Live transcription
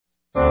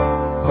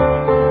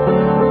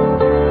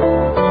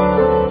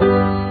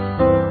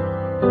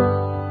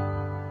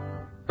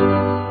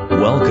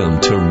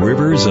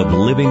of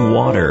Living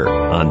Water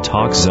on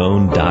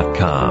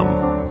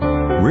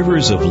TalkZone.com.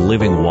 Rivers of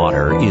Living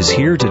Water is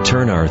here to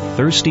turn our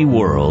thirsty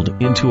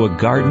world into a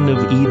Garden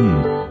of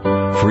Eden,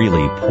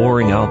 freely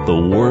pouring out the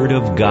Word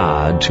of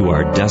God to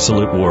our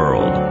desolate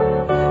world.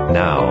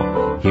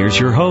 Now, here's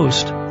your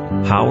host,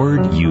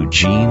 Howard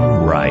Eugene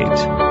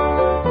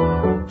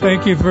Wright.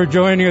 Thank you for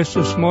joining us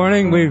this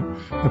morning. We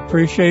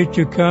appreciate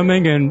you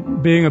coming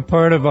and being a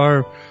part of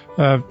our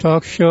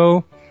talk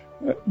show.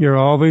 You're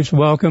always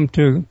welcome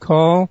to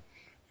call,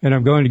 and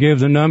I'm going to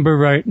give the number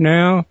right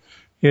now.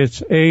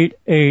 It's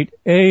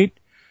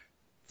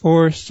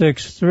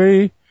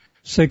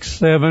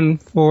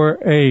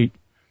 888-463-6748.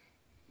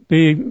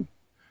 Be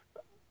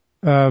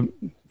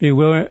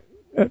willing,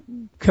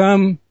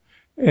 come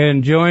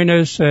and join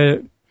us.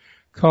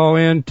 Call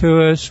in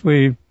to us.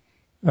 We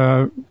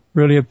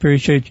really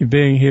appreciate you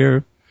being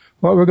here.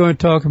 What we're going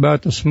to talk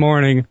about this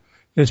morning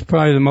is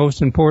probably the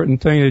most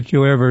important thing that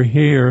you'll ever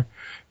hear,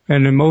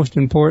 and the most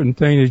important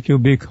thing that you'll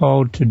be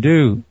called to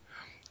do.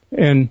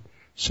 And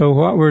so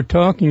what we're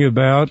talking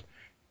about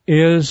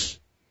is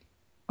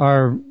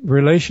our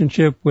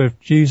relationship with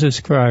Jesus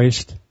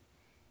Christ,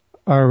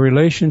 our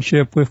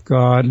relationship with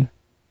God,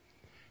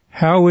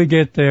 how we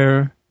get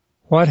there,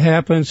 what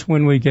happens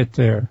when we get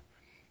there.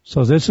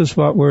 So this is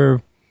what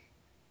we're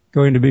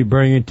going to be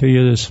bringing to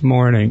you this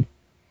morning.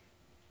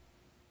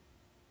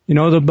 You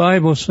know, the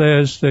Bible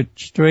says that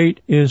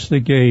straight is the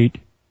gate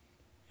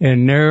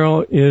and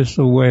narrow is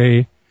the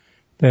way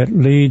that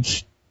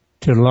leads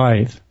to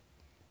life,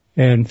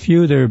 and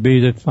few there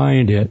be that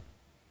find it.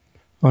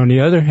 On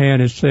the other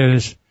hand, it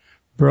says,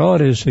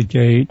 broad is the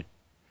gate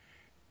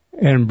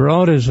and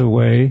broad is the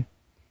way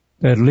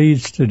that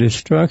leads to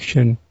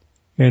destruction,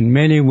 and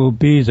many will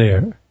be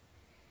there.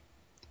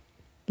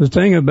 The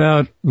thing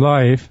about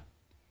life,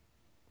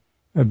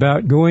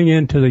 about going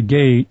into the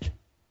gate,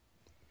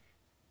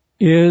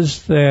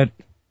 is that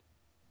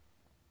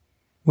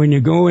when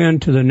you go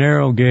into the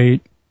narrow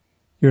gate,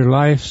 your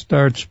life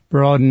starts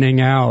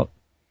broadening out.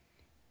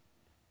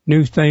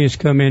 New things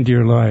come into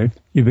your life.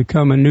 You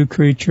become a new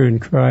creature in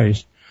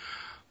Christ.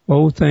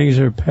 Old things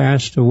are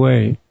passed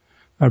away.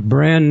 A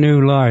brand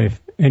new life,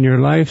 and your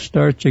life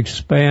starts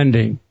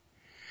expanding.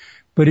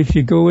 But if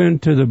you go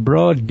into the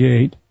broad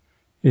gate,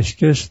 it's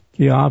just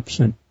the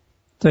opposite.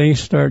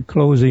 Things start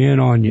closing in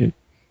on you.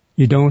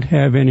 You don't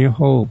have any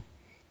hope.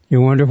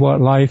 You wonder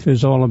what life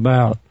is all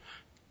about.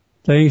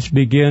 Things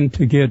begin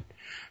to get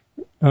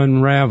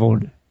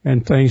unraveled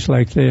and things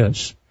like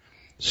this.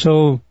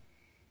 So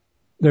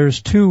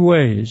there's two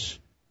ways,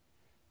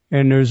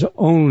 and there's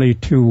only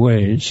two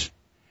ways.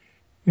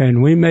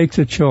 And we make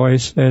the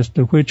choice as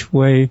to which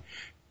way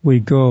we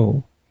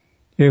go.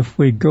 If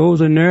we go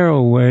the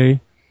narrow way,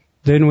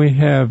 then we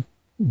have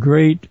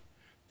great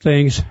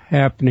things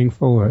happening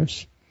for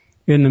us.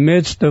 In the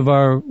midst of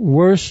our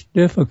worst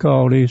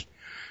difficulties,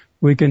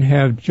 we can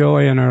have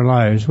joy in our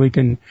lives. We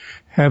can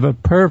have a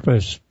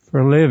purpose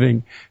for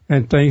living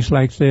and things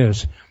like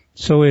this.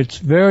 So it's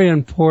very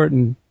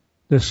important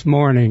this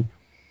morning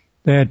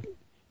that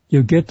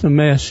you get the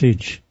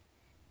message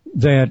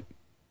that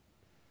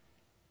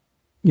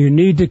you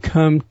need to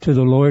come to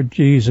the Lord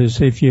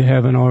Jesus if you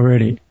haven't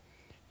already.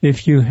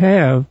 If you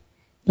have,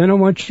 then I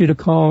want you to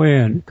call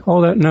in.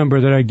 Call that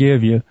number that I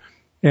give you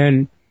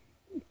and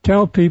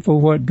tell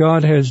people what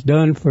God has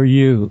done for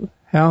you,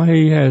 how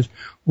He has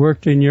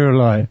worked in your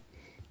life.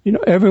 You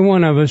know, every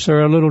one of us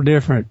are a little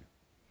different.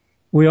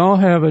 We all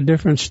have a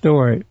different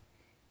story,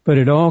 but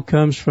it all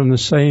comes from the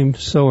same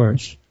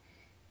source.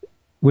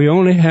 We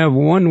only have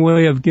one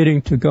way of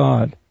getting to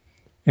God,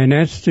 and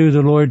that's through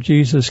the Lord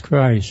Jesus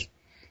Christ.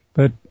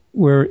 But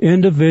we're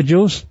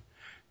individuals,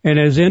 and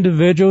as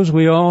individuals,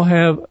 we all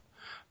have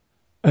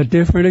a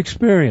different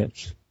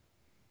experience.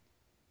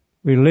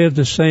 We live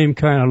the same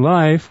kind of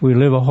life. We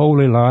live a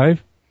holy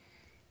life.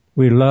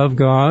 We love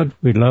God.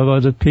 We love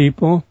other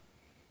people.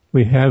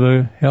 We have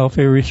a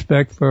healthy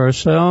respect for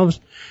ourselves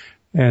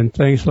and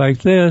things like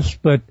this.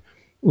 But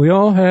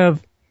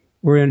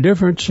we're in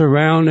different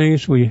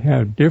surroundings. We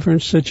have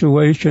different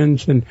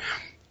situations.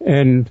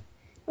 And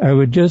I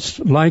would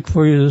just like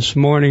for you this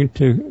morning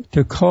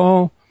to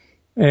call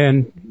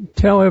and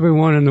tell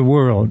everyone in the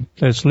world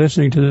that's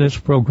listening to this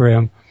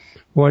program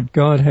what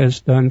God has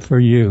done for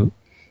you.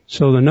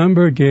 So the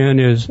number again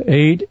is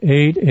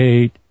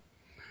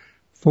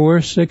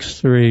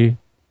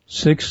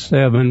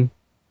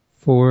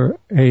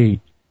 888-463-6748.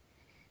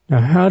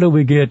 Now, how do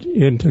we get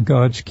into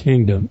God's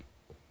kingdom?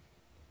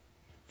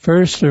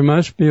 First, there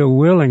must be a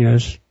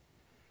willingness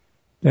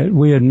that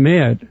we're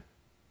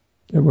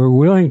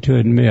willing to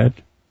admit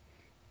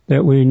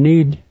that we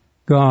need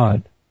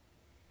God.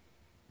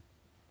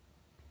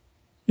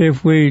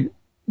 If we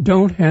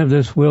don't have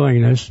this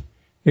willingness,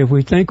 if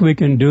we think we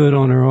can do it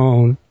on our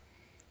own,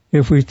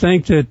 if we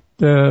think that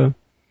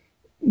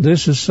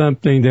this is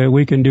something that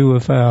we can do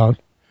without,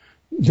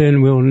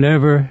 then we'll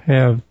never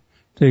have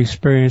the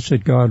experience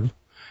that God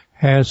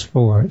has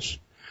for us.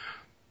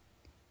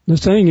 The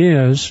thing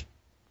is,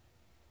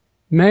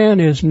 man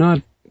is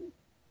not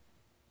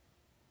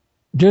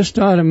just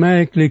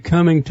automatically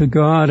coming to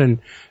God and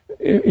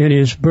in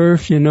his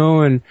birth,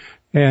 and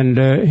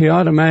he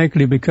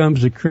automatically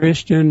becomes a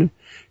Christian.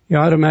 He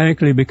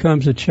automatically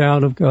becomes a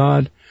child of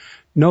God.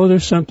 No,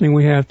 there's something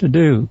we have to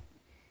do.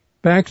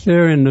 Back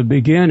there in the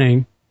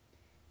beginning,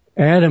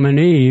 Adam and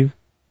Eve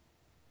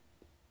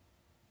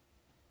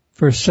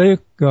forsake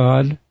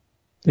God.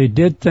 They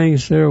did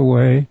things their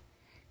way.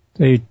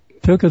 They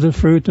took of the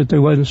fruit that they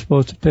wasn't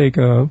supposed to take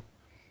of.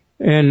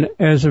 And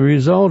as a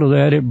result of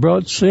that, it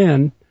brought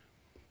sin,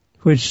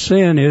 which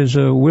sin is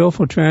a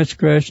willful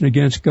transgression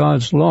against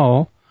God's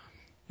law.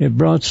 It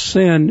brought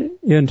sin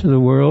into the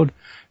world.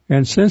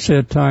 And since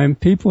that time,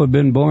 people have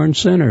been born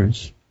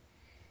sinners.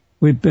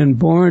 We've been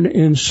born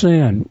in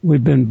sin.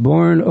 We've been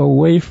born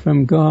away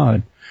from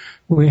God.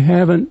 We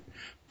haven't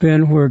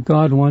been where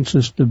God wants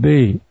us to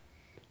be.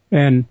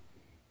 And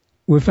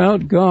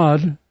without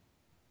God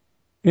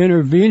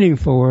intervening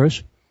for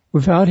us,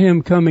 without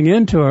him coming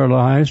into our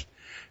lives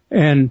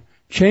and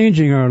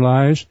changing our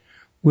lives,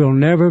 we'll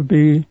never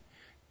be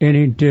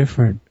any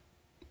different.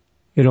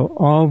 It'll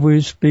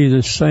always be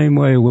the same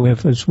way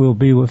with us. We'll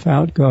be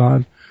without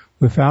God,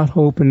 without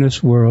hope in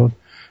this world,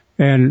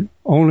 and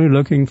only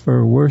looking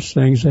for worse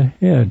things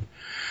ahead.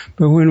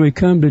 But when we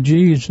come to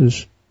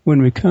Jesus,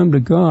 when we come to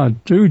God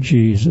through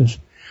Jesus,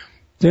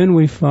 then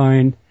we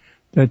find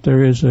that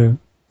there is a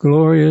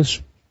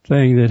glorious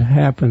thing that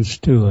happens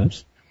to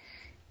us.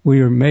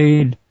 We are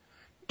made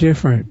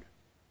different.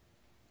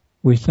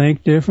 We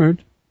think different.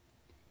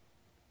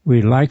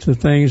 We like the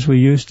things we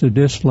used to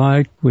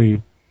dislike.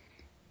 We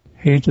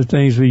hate the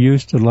things we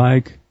used to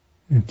like,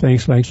 and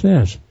things like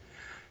this.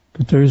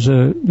 But there's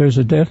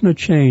a definite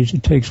change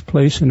that takes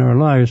place in our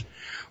lives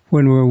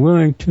when we're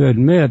willing to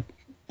admit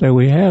that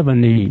we have a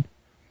need.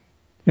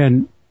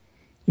 And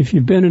if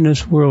you've been in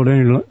this world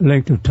any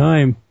length of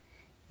time,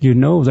 you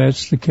know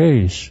that's the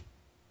case.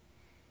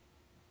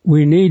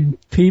 We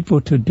need people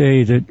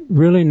today that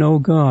really know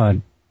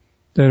God,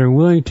 that are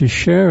willing to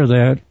share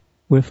that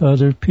with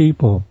other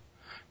people.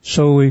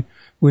 So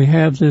we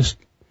have this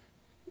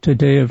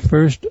today of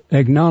first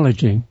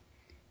acknowledging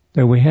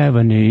that we have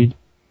a need.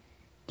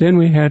 Then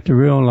we have to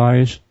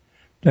realize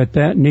that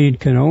that need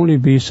can only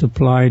be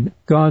supplied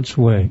God's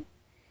way.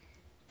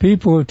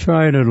 People have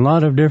tried a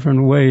lot of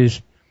different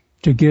ways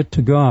to get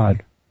to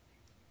God.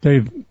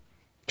 They've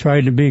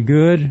tried to be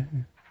good,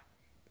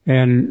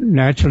 and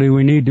naturally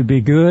we need to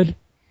be good.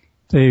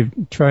 They've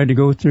tried to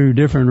go through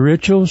different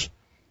rituals,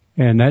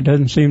 and that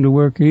doesn't seem to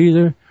work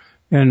either.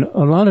 And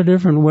a lot of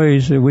different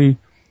ways that we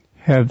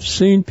have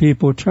seen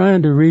people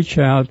trying to reach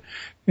out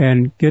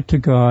and get to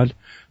God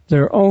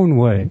their own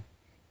way.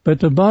 But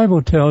the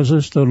Bible tells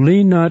us to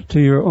lean not to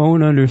your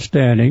own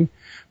understanding,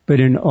 but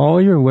in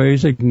all your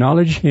ways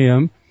acknowledge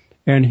him,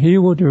 and he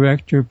will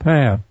direct your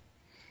path.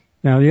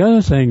 Now the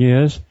other thing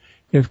is,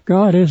 if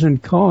God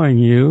isn't calling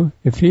you,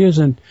 if he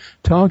isn't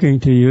talking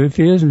to you, if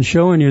he isn't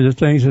showing you the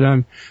things that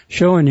I'm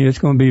showing you, it's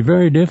going to be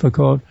very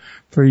difficult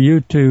for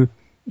you to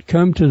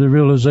come to the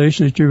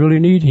realization that you really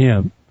need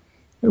him.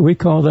 We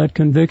call that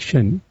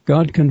conviction.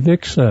 God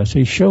convicts us.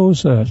 He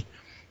shows us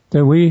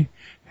that we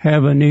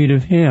have a need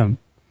of him.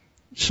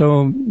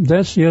 So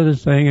that's the other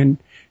thing. And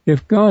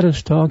if God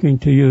is talking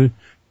to you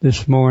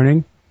this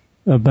morning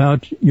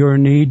about your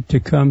need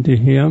to come to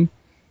him,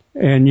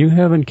 and you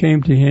haven't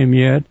came to him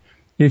yet,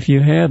 if you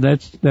have,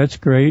 that's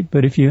great.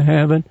 But if you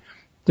haven't,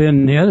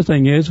 then the other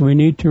thing is we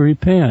need to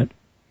repent.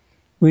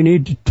 We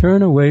need to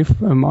turn away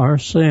from our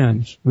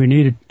sins. We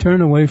need to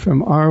turn away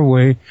from our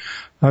way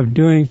of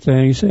doing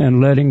things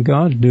and letting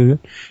God do it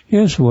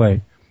his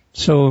way.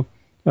 So,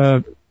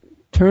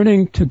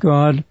 turning to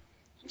God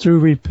through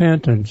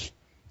repentance.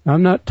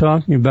 I'm not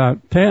talking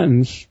about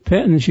penance.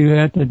 Penance, you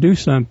have to do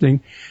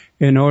something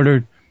in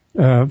order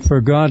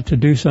for God to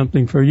do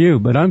something for you.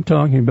 But I'm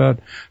talking about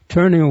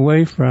turning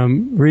away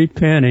from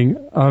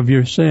repenting of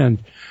your sins,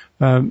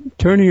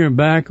 turning your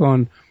back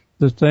on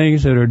the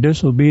things that are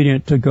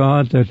disobedient to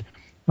God, that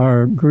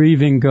are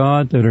grieving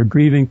God, that are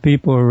grieving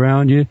people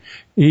around you,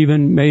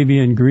 even maybe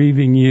in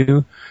grieving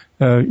you.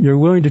 You're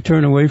willing to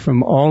turn away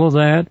from all of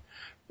that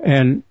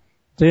and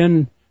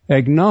then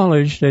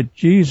acknowledge that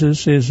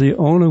Jesus is the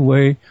only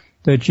way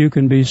that you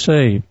can be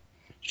saved.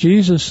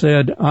 Jesus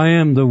said, I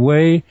am the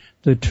way,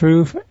 the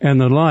truth, and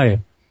the life.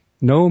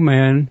 No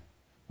man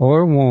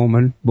or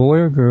woman, boy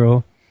or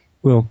girl,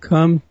 will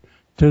come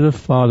to the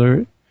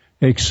Father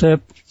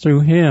except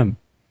through him.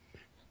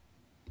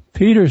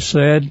 Peter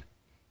said,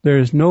 there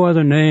is no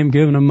other name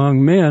given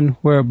among men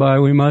whereby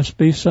we must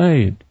be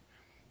saved.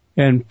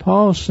 And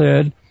Paul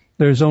said,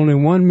 there's only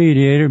one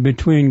mediator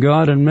between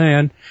God and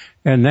man,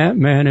 and that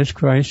man is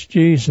Christ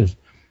Jesus.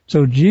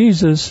 So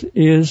Jesus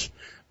is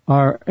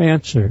our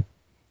answer.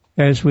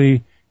 As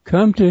we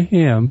come to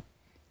him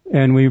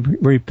and we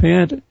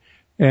repent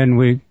and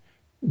we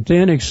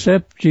then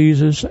accept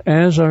Jesus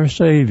as our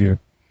Savior,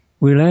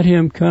 we let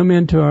him come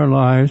into our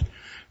lives,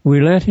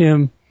 we let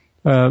him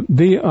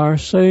be our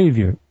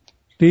Savior,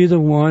 be the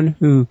one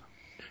who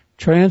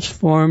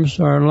transforms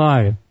our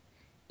life.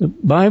 The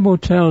Bible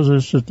tells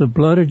us that the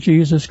blood of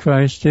Jesus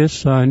Christ, His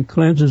Son,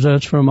 cleanses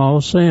us from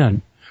all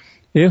sin.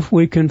 If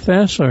we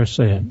confess our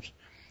sins.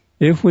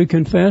 If we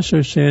confess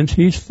our sins,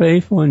 He's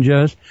faithful and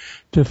just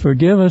to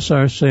forgive us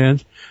our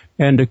sins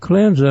and to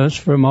cleanse us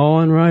from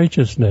all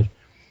unrighteousness.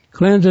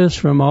 Cleanse us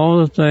from all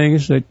the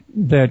things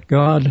that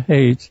God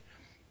hates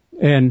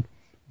and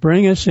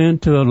bring us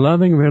into a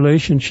loving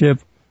relationship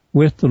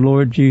with the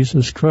Lord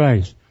Jesus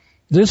Christ.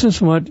 This is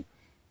what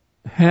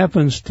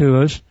happens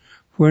to us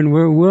when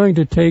we're willing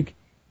to take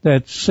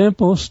that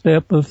simple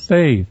step of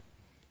faith.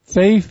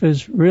 Faith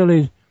is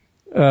really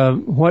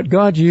what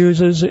God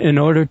uses in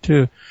order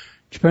to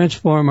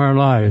transform our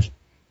lives.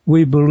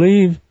 We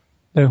believe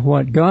that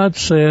what God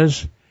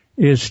says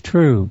is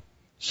true.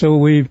 So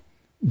we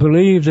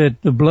believe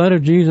that the blood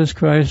of Jesus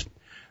Christ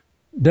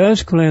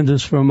does cleanse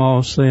us from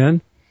all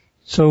sin.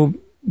 So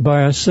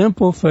by a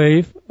simple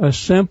faith, a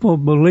simple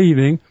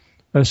believing,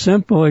 a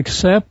simple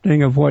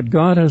accepting of what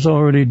God has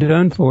already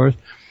done for us,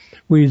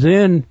 we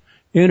then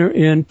enter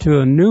into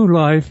a new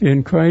life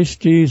in Christ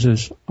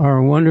Jesus,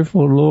 our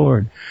wonderful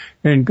Lord.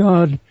 And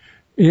God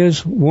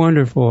is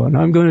wonderful. And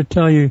I'm going to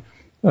tell you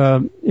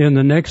in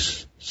the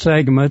next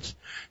segments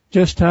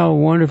just how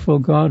wonderful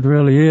God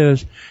really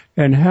is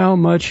and how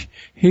much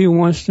He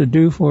wants to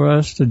do for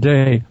us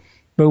today.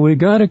 But we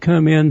got to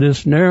come in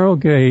this narrow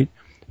gate,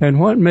 and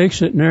what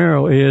makes it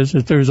narrow is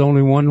that there's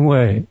only one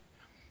way.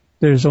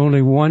 There's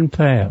only one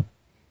path,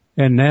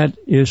 and that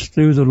is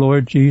through the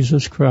Lord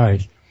Jesus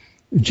Christ.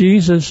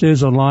 Jesus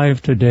is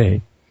alive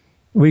today.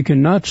 We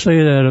cannot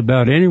say that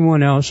about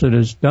anyone else that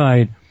has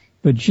died,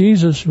 but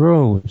Jesus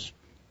rose,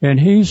 and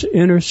He's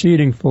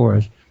interceding for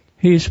us.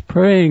 He's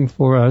praying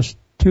for us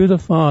to the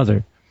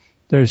Father.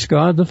 There's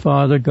God the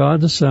Father,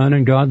 God the Son,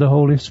 and God the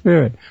Holy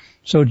Spirit.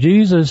 So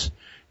Jesus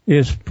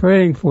is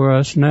praying for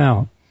us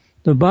now.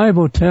 The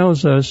Bible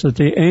tells us that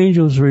the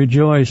angels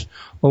rejoice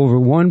over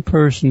one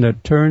person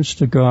that turns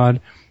to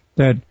God,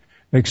 that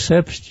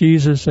accepts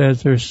Jesus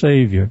as their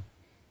Savior.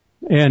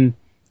 And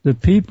the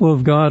people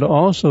of God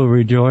also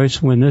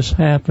rejoice when this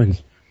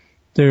happens.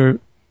 They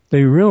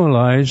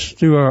realize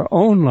through our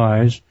own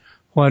lives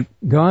what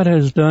God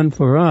has done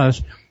for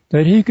us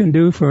that He can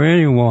do for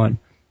anyone.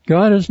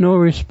 God is no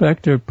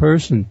respecter of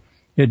person.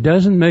 It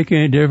doesn't make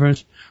any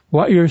difference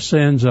what your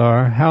sins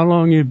are, how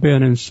long you've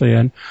been in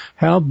sin,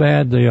 how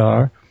bad they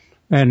are,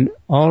 and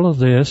all of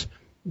this.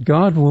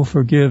 God will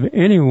forgive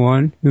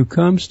anyone who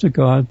comes to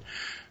God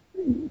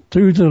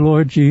through the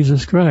Lord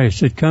Jesus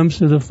Christ. It comes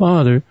to the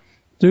Father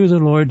through the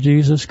Lord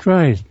Jesus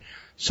Christ.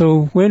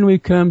 So when we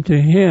come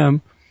to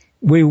Him,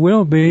 we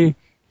will be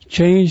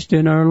changed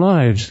in our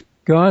lives.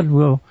 God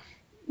will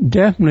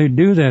definitely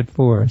do that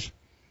for us.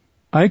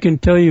 I can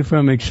tell you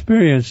from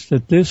experience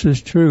that this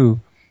is true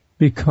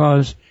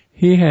because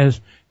He has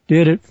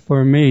did it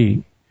for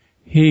me.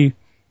 He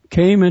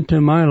came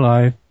into my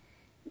life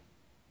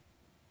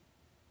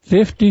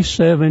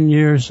 57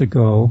 years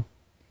ago,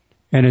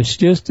 and it's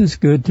just as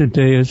good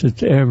today as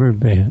it's ever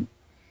been.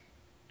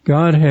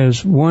 God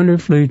has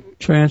wonderfully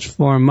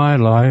transformed my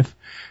life,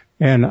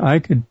 and I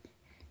could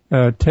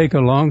take a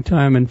long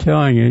time in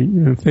telling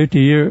you,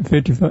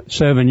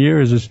 57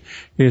 years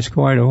is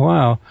quite a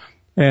while,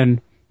 and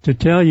to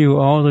tell you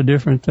all the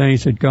different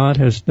things that God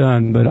has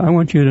done. But I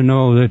want you to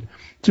know that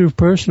through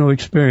personal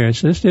experience,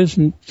 this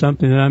isn't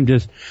something that I'm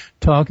just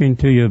talking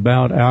to you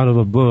about out of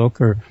a book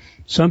or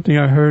something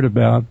I heard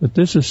about, but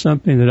this is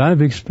something that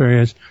I've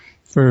experienced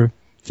for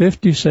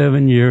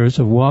 57 years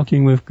of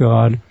walking with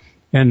God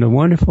and the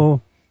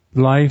wonderful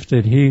life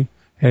that He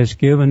has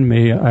given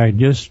me. I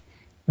just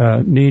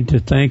need to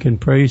thank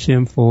and praise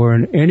Him for.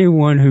 And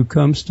anyone who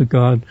comes to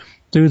God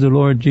through the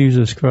Lord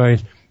Jesus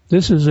Christ,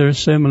 this is their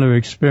similar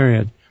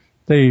experience.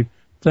 They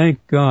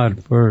thank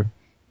God for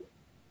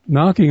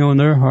knocking on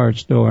their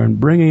heart's door and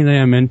bringing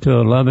them into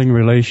a loving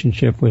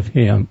relationship with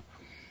Him.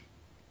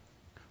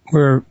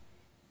 We're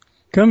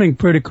coming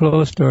pretty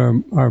close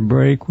to our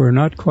break. We're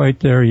not quite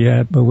there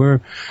yet, but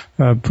we're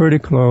pretty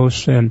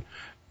close. And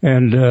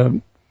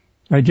I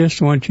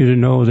just want you to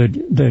know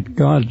that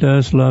God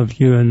does love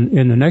you. And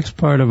in the next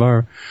part of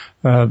our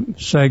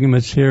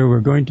segments here,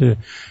 we're going to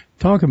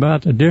talk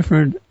about the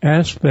different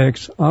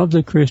aspects of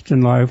the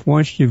Christian life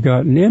once you've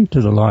gotten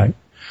into the life.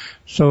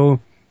 So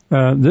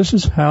this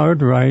is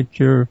Howard Wright,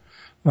 your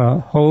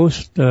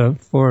host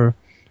for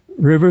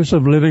Rivers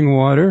of Living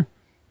Water,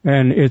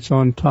 and it's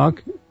on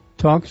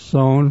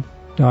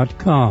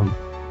TalkZone.com.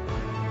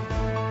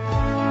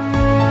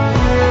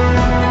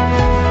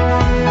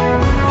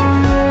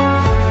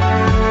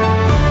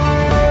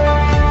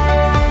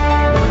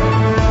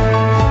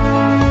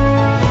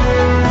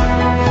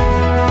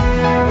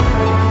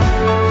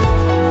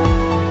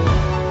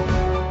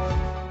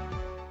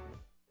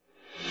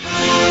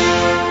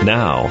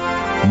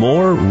 Now,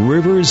 more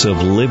Rivers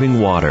of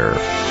Living Water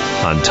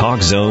on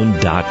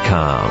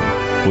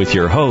TalkZone.com with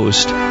your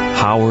host,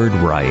 Howard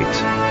Wright.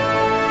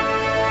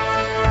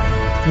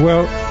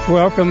 Well,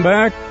 welcome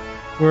back.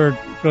 We're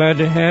glad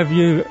to have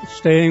you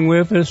staying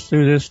with us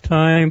through this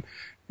time.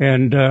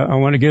 And I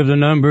want to give the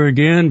number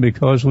again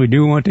because we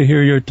do want to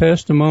hear your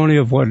testimony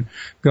of what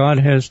God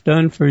has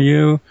done for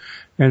you.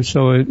 And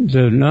so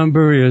the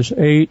number is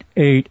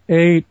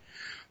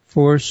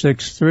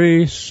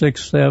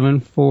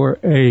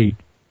 888-463-6748.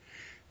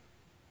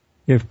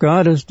 If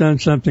God has done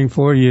something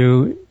for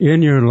you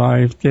in your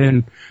life,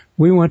 then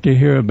we want to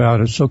hear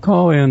about it. So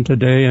call in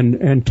today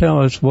and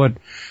tell us what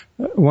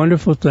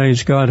wonderful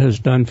things God has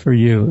done for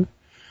you.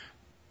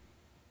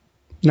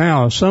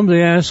 Now, some of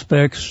the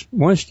aspects,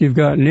 once you've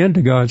gotten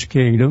into God's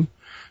kingdom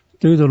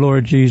through the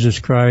Lord Jesus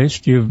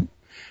Christ, you've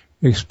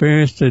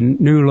experienced a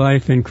new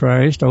life in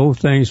Christ, old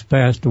things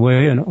passed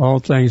away and all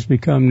things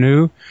become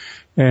new,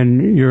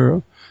 and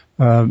you're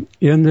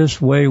in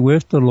this way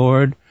with the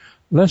Lord.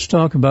 Let's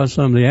talk about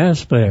some of the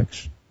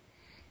aspects.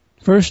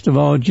 First of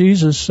all,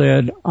 Jesus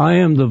said, I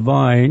am the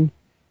vine,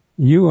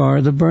 you are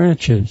the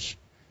branches.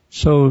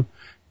 So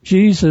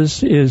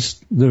Jesus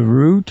is the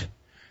root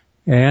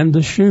and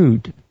the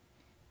shoot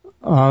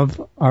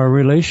of our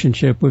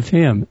relationship with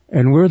Him,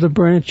 and we're the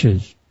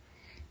branches.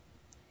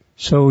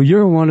 So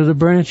you're one of the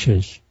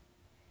branches,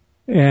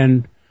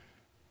 and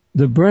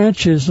the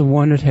branch is the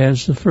one that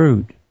has the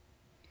fruit.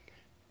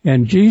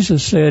 And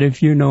Jesus said,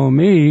 if you know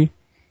me,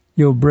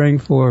 you'll bring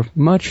forth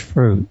much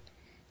fruit.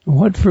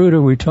 What fruit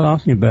are we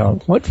talking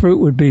about? What fruit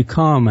would be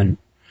common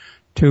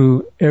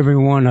to every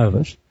one of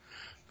us?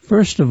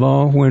 First of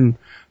all, when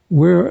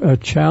we're a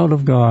child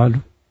of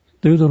God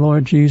through the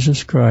Lord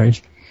Jesus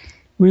Christ,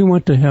 we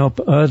want to help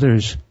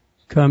others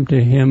come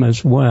to Him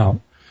as well.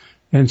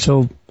 And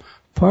so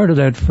part of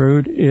that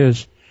fruit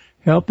is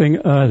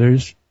helping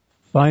others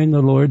find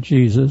the Lord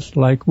Jesus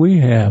like we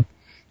have.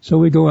 So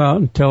we go out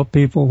and tell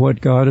people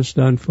what God has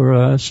done for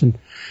us and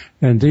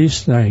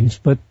these things.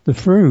 But the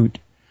fruit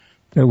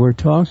that we're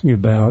talking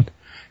about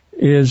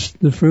is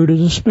the fruit of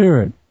the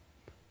Spirit.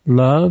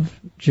 Love,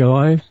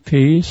 joy,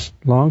 peace,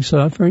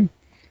 long-suffering,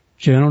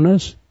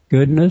 gentleness,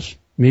 goodness,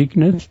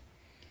 meekness,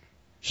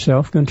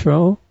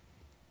 self-control.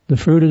 The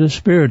fruit of the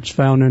Spirit is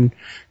found in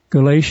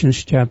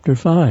Galatians chapter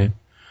 5.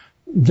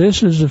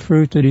 This is the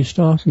fruit that he's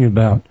talking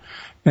about.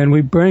 And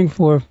we bring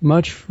forth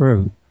much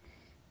fruit.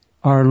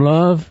 Our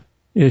love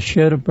is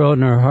shed abroad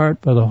in our heart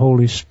by the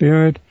Holy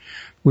Spirit.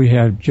 We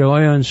have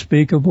joy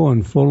unspeakable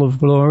and full of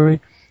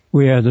glory.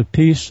 We have the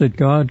peace that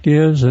God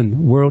gives and the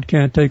world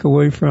can't take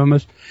away from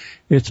us.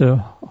 It's a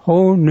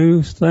whole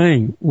new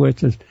thing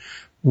with us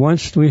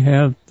once we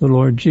have the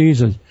Lord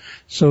Jesus.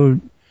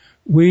 So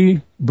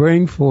we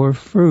bring forth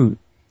fruit.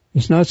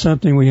 It's not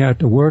something we have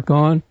to work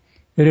on.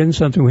 It isn't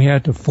something we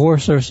have to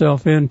force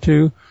ourselves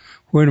into.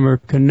 When we're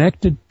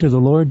connected to the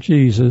Lord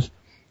Jesus,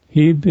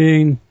 He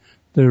being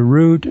the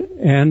root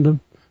and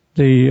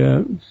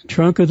the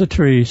trunk of the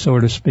tree, so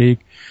to speak,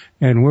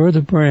 and we're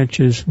the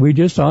branches, we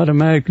just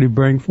automatically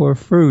bring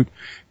forth fruit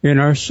in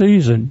our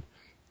season.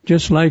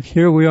 Just like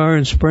here we are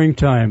in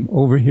springtime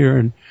over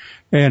here,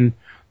 and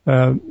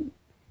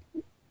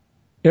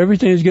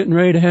everything's getting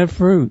ready to have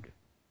fruit.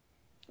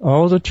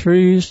 All the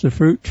trees, the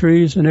fruit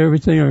trees and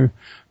everything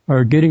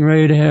are getting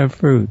ready to have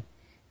fruit.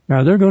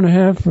 Now they're going to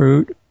have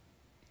fruit.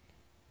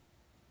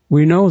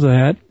 We know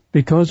that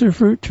because they're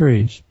fruit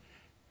trees.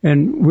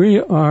 And we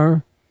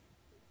are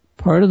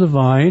part of the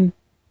vine.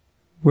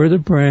 We're the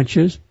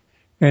branches,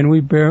 and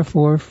we bear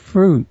forth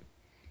fruit.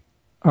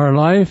 Our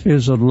life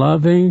is a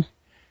loving,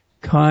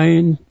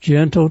 kind,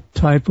 gentle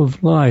type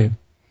of life.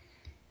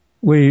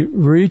 We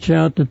reach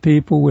out to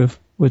people with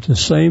the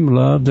same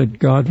love that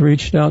God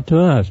reached out to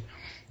us.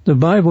 The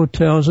Bible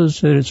tells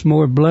us that it's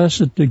more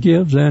blessed to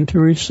give than to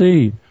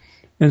receive.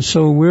 And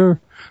so we're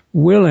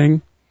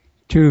willing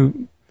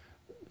to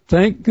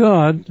thank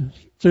God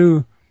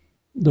through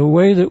the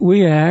way that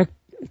we act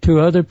to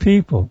other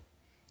people.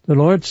 The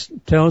Lord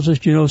tells us,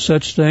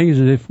 such things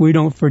as if we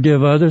don't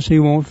forgive others, He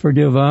won't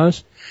forgive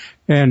us.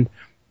 And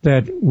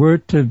that we're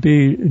to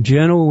be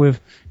gentle with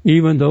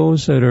even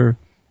those that are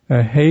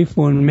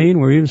hateful and mean.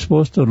 We're even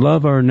supposed to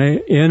love our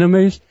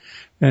enemies,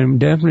 and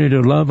definitely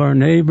to love our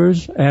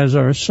neighbors as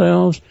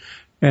ourselves,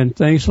 and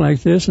things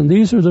like this. And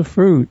these are the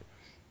fruit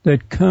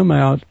that come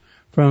out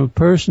from a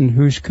person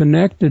who's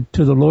connected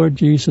to the Lord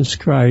Jesus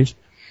Christ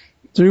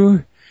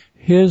through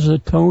His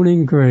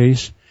atoning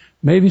grace.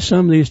 Maybe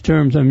some of these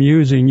terms I'm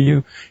using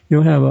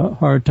you'll have a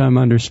hard time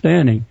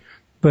understanding.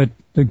 But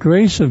the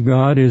grace of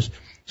God is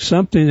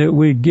something that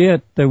we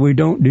get that we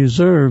don't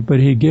deserve, but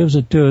He gives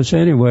it to us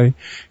anyway.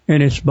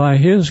 And it's by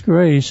His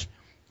grace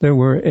that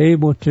we're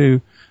able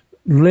to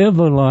live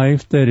a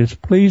life that is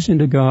pleasing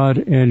to God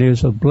and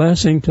is a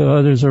blessing to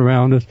others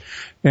around us,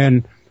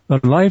 and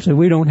a life that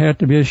we don't have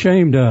to be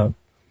ashamed of.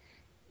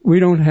 We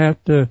don't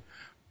have to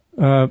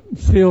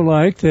feel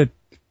like that,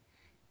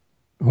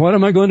 what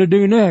am I going to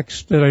do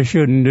next that I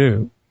shouldn't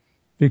do?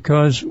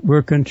 Because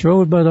we're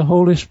controlled by the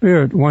Holy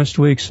Spirit once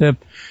we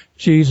accept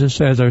Jesus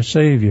as our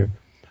Savior.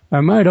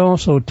 I might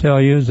also tell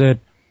you that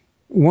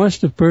once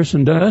the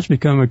person does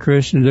become a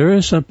Christian, there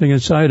is something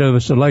inside of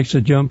us that likes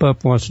to jump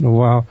up once in a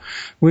while.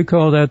 We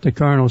call that the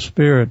carnal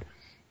spirit.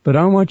 But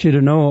I want you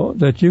to know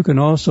that you can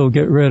also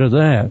get rid of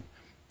that.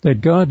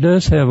 that God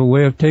does have a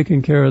way of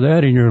taking care of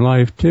that in your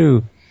life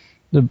too.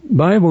 The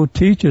Bible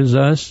teaches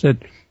us that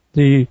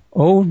the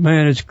old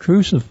man is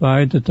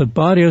crucified, that the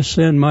body of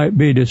sin might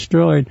be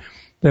destroyed,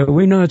 that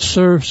we not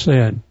serve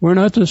sin. We're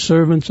not the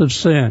servants of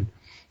sin.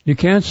 You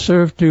can't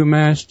serve two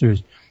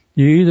masters.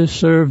 You either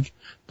serve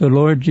the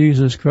Lord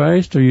Jesus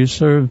Christ or you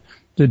serve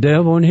the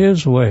devil in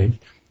his ways.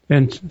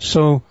 And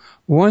so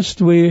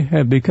once we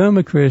have become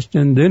a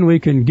Christian, then we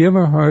can give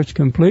our hearts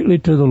completely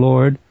to the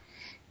Lord.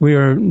 We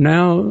are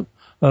now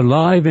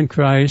alive in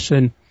Christ,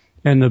 and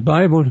the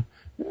Bible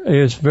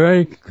is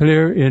very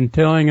clear in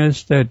telling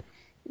us that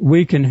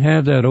we can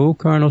have that old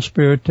carnal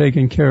spirit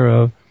taken care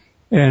of,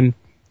 and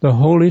the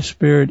Holy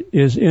Spirit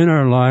is in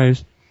our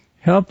lives,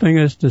 helping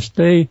us to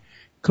stay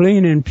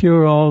clean and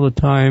pure all the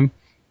time.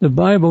 The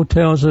Bible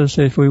tells us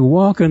if we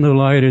walk in the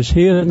light as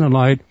He is in the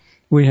light,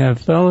 we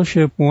have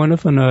fellowship one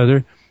with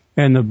another,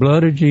 and the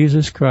blood of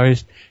Jesus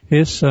Christ,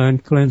 His Son,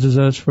 cleanses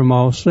us from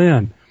all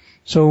sin.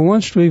 So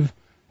once we've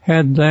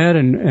had that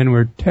and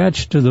we're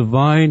attached to the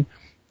vine,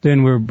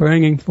 then we're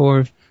bringing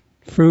forth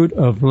fruit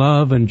of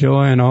love and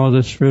joy and all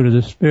this fruit of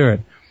the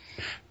Spirit.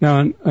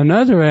 Now,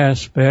 another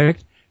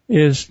aspect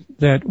is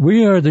that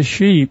we are the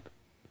sheep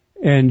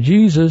and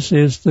Jesus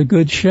is the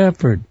good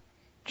shepherd.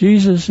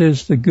 Jesus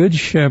is the good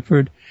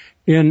shepherd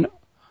in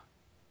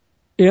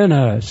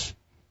us.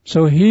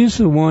 So He's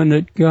the one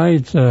that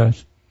guides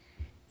us.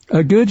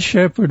 A good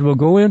shepherd will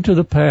go into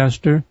the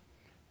pasture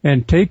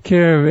and take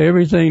care of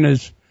everything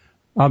that's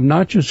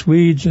obnoxious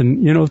weeds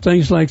and,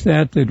 things like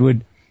that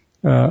would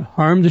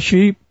harm the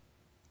sheep.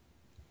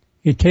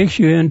 He takes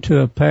you into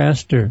a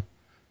pasture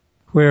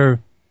where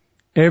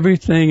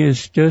everything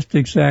is just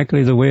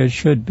exactly the way it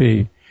should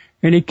be.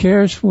 And He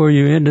cares for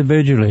you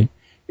individually.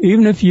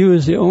 Even if you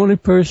is the only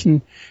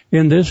person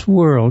in this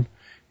world,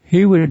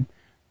 He would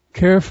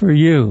care for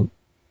you.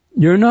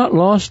 You're not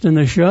lost in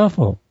the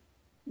shuffle.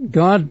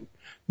 God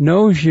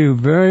knows you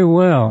very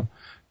well,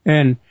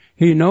 and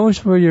He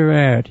knows where you're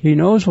at. He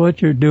knows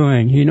what you're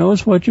doing. He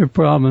knows what your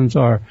problems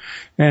are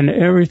and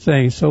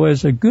everything. So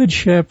as a good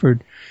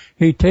shepherd,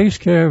 He takes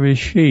care of His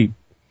sheep.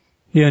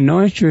 He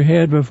anoints your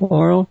head with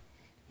oil.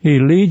 He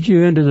leads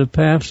you into the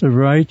paths of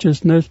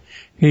righteousness.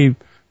 He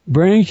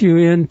brings you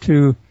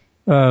into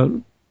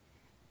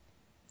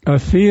a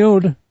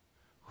field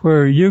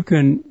where you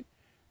can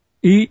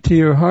eat to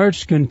your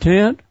heart's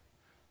content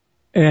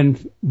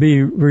and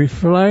be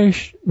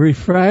refreshed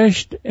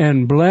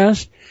and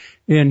blessed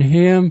in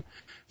Him.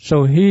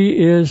 So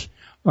He is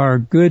our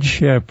good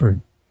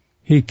shepherd.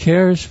 He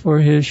cares for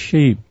His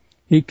sheep.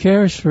 He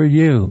cares for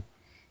you.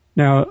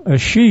 Now, a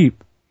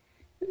sheep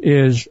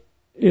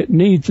it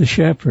needs a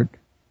shepherd.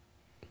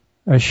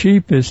 A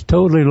sheep is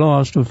totally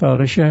lost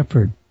without a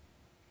shepherd.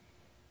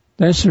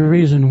 That's the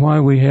reason why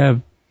we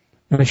have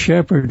a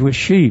shepherd with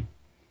sheep,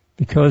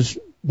 because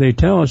they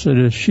tell us that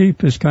a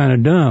sheep is kind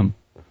of dumb,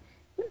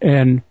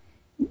 and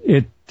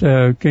it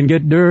can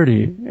get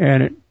dirty,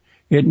 and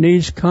it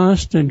needs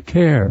constant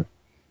care.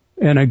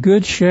 And a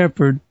good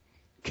shepherd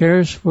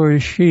cares for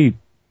his sheep.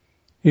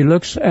 He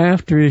looks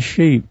after his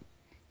sheep.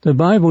 The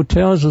Bible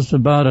tells us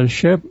about a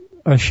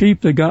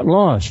sheep that got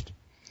lost,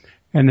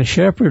 and the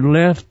shepherd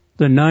left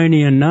the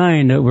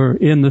 99 that were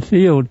in the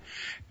field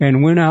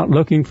and went out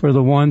looking for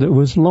the one that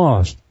was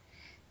lost.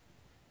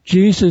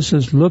 Jesus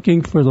is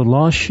looking for the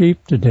lost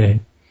sheep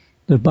today.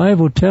 The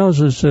Bible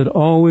tells us that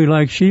all we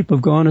like sheep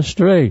have gone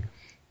astray.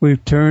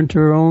 We've turned to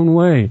our own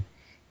way.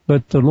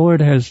 But the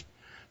Lord has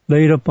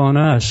laid upon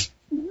us,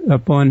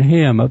 upon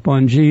Him,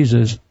 upon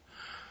Jesus,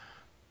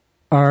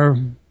 our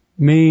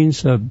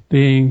means of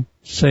being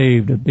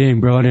saved, of being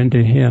brought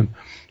into Him.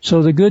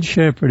 So the Good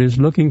Shepherd is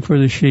looking for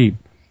the sheep.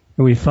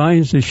 When He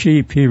finds the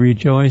sheep, He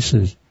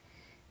rejoices.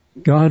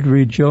 God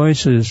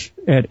rejoices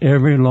at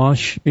every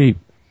lost sheep.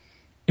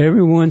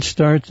 Everyone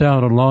starts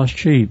out a lost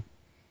sheep,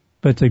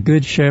 but the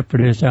Good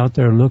Shepherd is out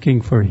there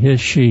looking for His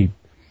sheep.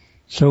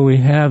 So we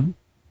have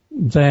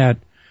that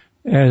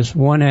as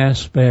one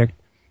aspect.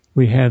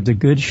 We have the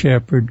Good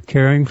Shepherd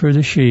caring for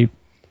the sheep,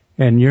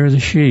 and you're the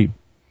sheep,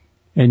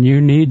 and you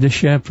need the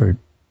shepherd.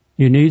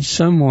 You need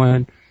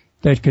someone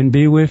that can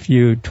be with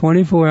you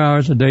 24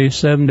 hours a day,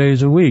 7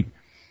 days a week.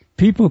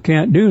 People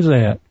can't do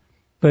that,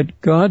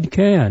 but God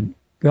can.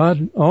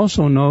 God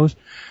also knows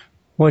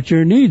what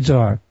your needs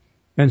are.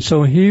 And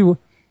so He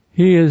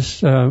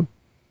is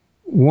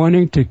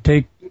wanting to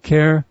take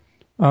care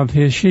of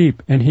His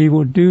sheep, and He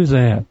will do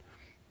that.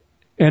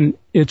 And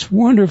it's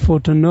wonderful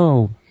to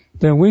know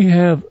that we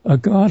have a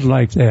God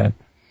like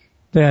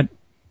that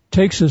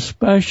takes a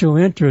special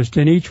interest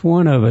in each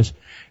one of us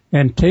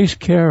and takes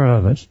care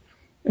of us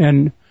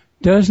and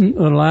doesn't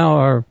allow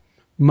our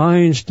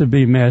minds to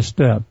be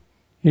messed up.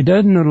 He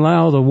doesn't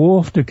allow the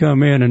wolf to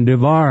come in and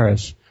devour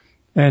us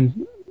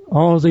and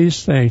all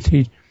these things.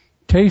 He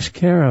takes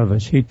care of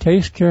us. He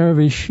takes care of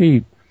His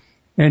sheep,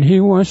 and He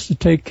wants to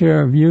take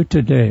care of you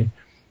today.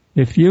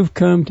 If you've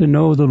come to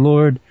know the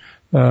Lord,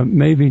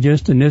 maybe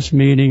just in this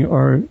meeting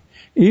or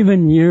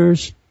even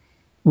years,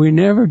 we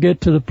never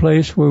get to the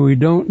place where we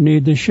don't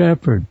need the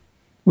shepherd.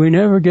 we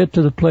never get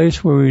to the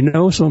place where we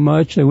know so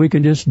much that we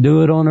can just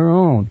do it on our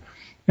own.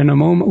 And the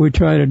moment we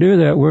try to do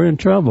that, we're in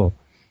trouble.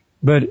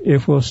 But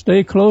if we'll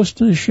stay close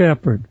to the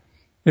shepherd,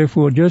 if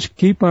we'll just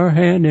keep our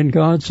hand in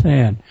God's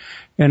hand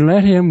and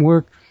let him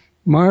work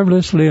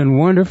marvelously and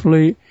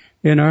wonderfully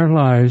in our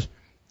lives,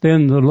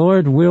 then the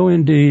Lord will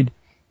indeed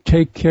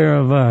take care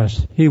of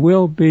us. He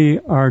will be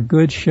our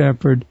good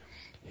shepherd.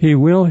 He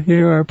will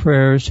hear our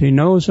prayers. He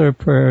knows our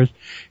prayers.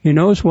 He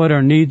knows what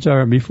our needs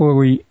are before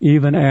we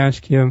even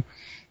ask him.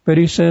 But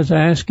he says,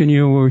 ask and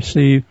you will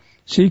receive,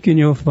 seek and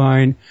you'll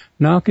find,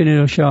 knock and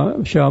it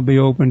shall be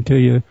open to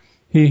you.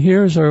 He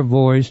hears our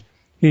voice.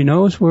 He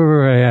knows where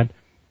we're at,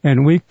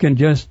 and we can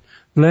just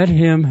let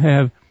him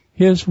have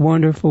his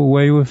wonderful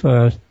way with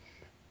us.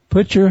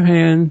 Put your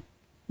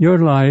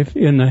life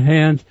in the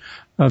hands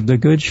of the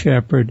Good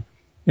Shepherd,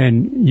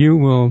 and you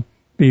will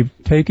be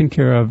taken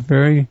care of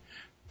very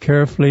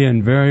carefully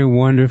and very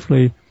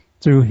wonderfully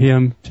through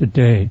him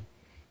today.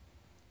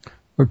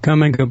 We're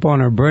coming up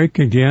on our break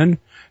again,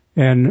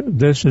 and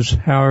this is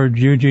Howard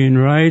Eugene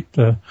Wright,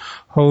 the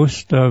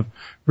host of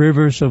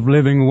Rivers of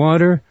Living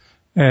Water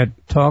at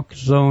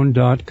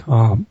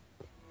TalkZone.com.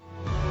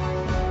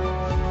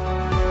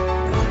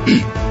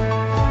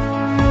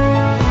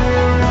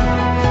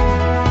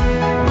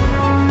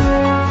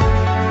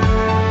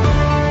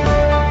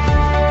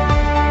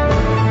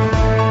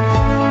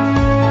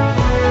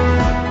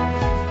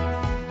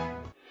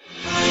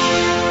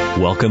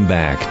 Welcome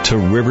back to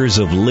Rivers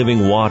of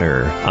Living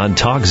Water on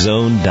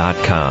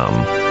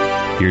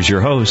TalkZone.com. Here's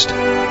your host,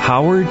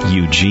 Howard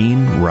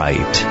Eugene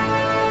Wright.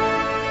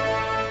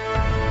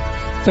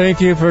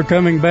 Thank you for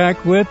coming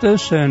back with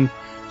us and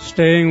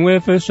staying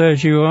with us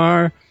as you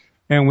are.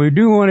 And we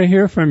do want to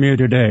hear from you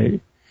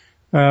today.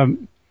 The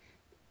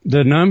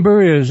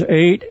number is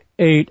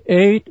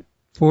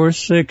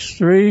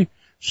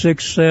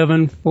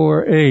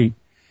 888-463-6748.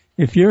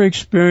 If you're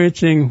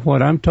experiencing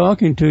what I'm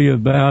talking to you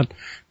about,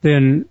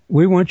 then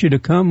we want you to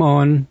come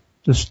on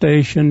the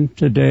station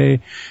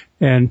today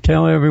and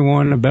tell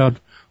everyone about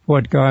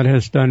what God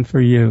has done for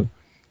you.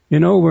 You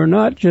know, we're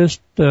not just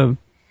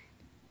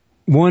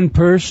one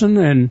person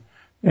and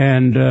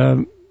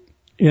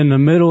in the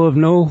middle of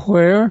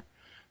nowhere.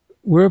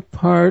 We're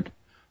part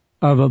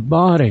of a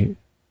body.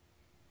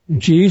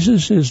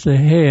 Jesus is the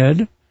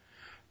head,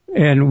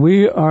 and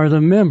we are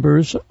the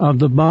members of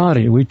the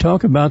body. We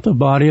talk about the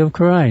body of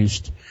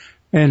Christ.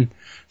 And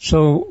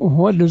so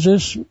what is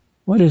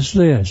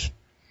this?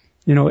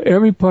 You know,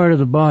 every part of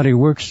the body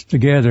works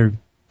together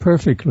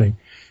perfectly.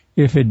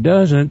 If it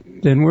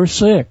doesn't, then we're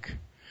sick.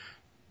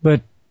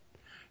 But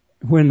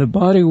when the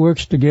body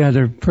works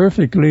together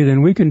perfectly,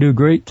 then we can do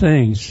great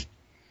things.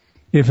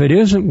 If it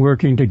isn't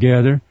working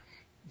together,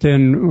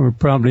 then we're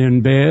probably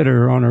in bed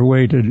or on our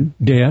way to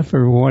death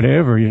or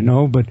whatever, you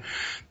know. But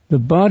the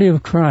body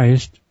of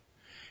Christ,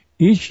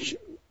 each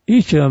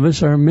of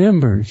us are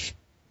members.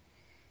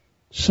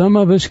 Some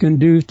of us can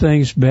do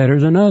things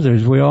better than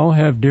others. We all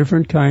have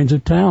different kinds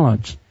of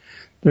talents.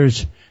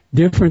 There's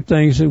different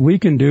things that we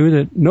can do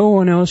that no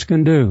one else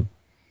can do.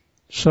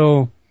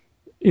 So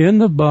in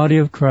the body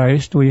of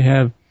Christ, we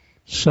have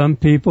some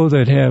people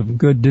that have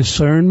good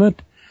discernment.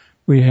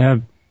 We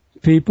have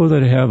people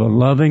that have a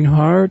loving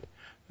heart,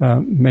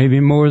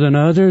 maybe more than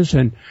others.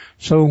 And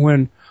so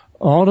when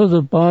all of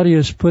the body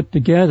is put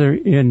together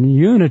in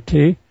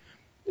unity,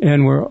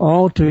 and we're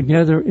all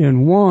together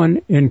in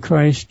one in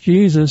Christ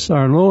Jesus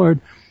our Lord,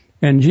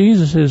 and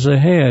Jesus is the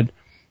head.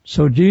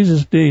 So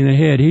Jesus being the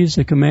head, he's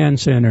the command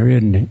center,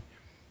 isn't he?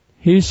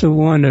 He's the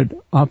one that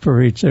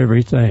operates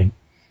everything.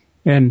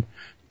 And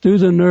through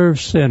the nerve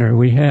center,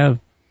 we have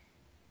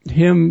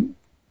him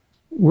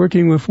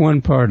working with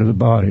one part of the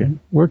body and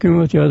working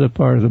with the other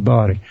part of the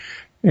body.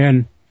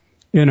 And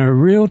in a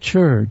real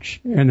church,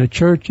 and the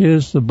church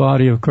is the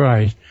body of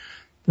Christ,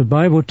 the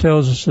Bible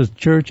tells us the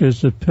church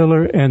is the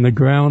pillar and the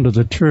ground of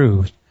the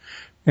truth.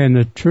 And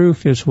the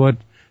truth is what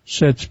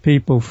sets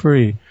people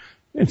free.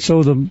 And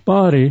so the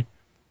body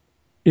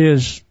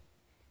is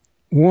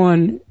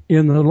one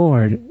in the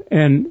Lord.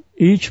 And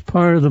each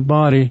part of the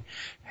body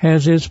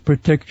has its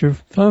particular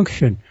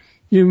function.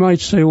 You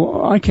might say,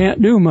 well, I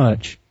can't do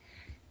much.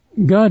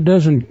 God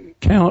doesn't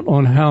count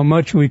on how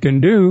much we can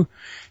do.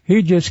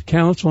 He just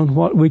counts on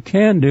what we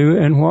can do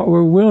and what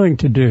we're willing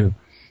to do.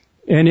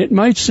 And it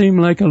might seem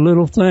like a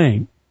little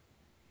thing.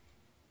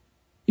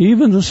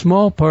 Even the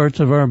small parts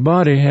of our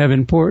body have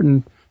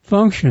important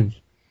functions.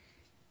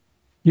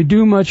 You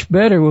do much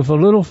better with a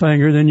little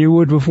finger than you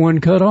would with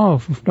one cut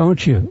off,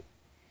 don't you?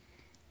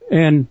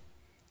 And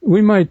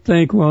we might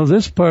think, well,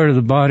 this part of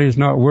the body is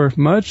not worth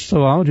much,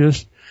 so I'll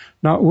just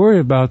not worry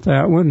about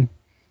that one.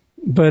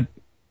 But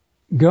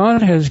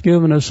God has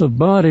given us a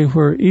body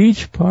where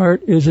each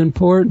part is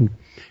important.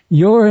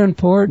 You're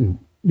important.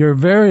 You're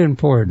very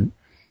important.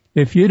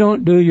 If you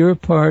don't do your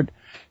part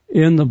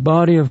in the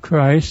body of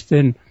Christ,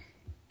 then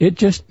it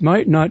just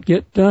might not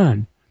get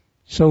done.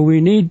 So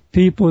we need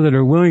people that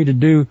are willing to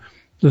do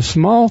the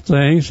small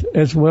things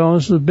as well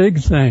as the big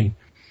thing.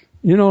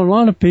 You know, a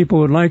lot of people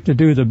would like to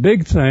do the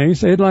big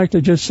things. They'd like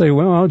to just say,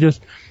 well, I'll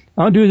just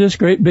I'll do this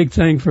great big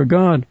thing for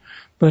God.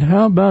 But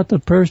how about the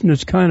person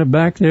that's kind of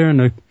back there in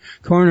the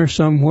corner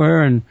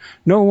somewhere and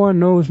no one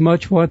knows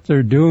much what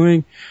they're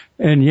doing,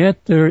 and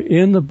yet they're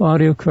in the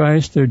body of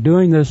Christ. They're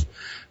doing this,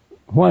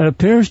 what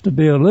appears to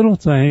be a little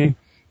thing,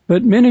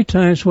 but many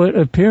times what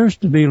appears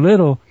to be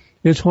little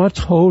is what's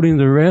holding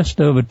the rest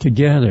of it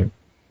together.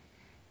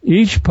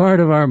 Each part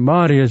of our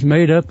body is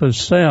made up of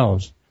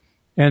cells,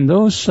 and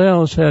those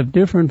cells have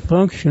different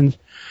functions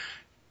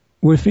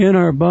within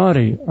our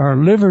body. Our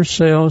liver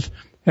cells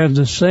have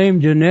the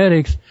same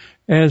genetics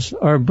as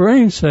our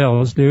brain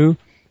cells do,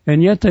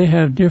 and yet they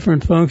have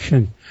different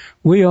functions.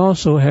 We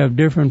also have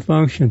different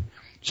functions.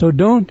 So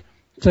don't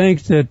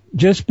think that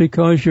just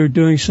because you're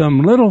doing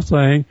some little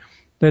thing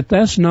that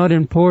that's not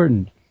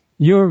important.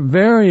 You're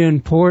very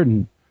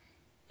important,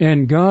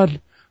 and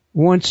God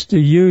wants to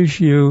use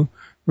you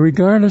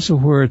regardless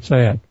of where it's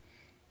at.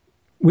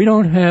 We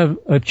don't have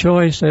a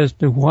choice as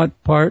to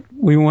what part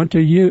we want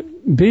to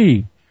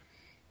be.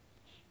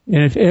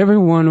 And if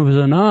everyone was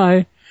an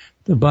eye,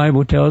 the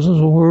Bible tells us,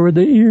 well, where would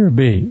the ear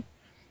be?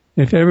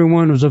 If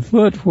everyone was a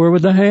foot, where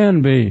would the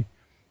hand be?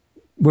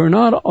 We're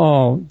not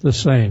all the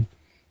same.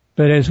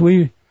 But as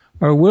we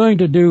are willing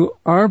to do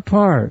our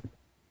part,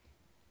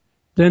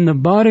 then the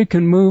body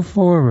can move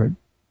forward,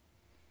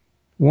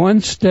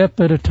 one step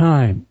at a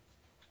time.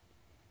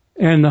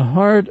 And the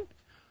heart,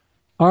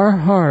 our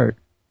heart,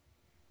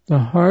 the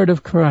heart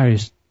of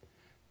Christ,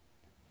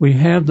 we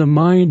have the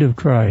mind of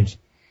Christ.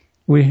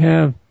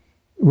 We're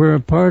a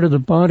part of the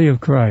body of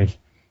Christ.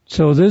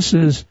 So this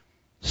is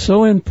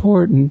so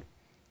important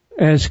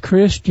as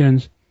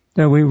Christians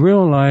that we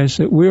realize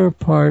that we're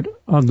part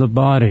of the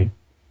body.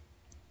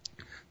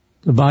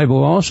 The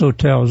Bible also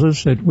tells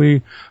us that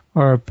we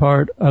are a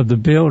part of the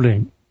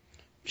building.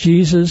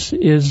 Jesus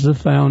is the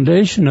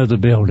foundation of the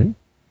building,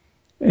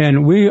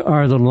 and we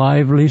are the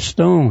lively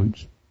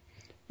stones.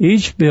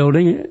 Each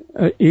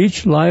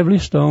lively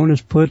stone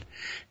is put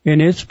in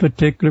its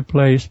particular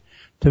place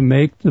to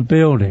make the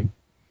building.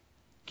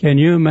 Can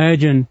you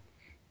imagine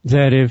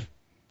that if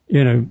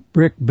in a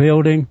brick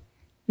building,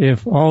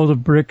 if all the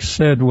bricks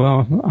said,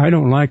 well, I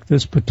don't like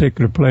this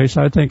particular place,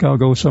 I think I'll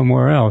go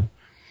somewhere else,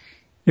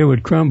 it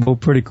would crumble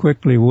pretty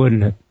quickly,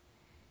 wouldn't it?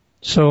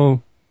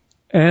 So,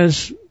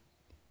 as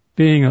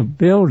being a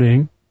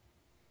building,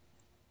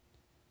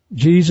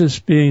 Jesus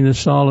being the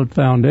solid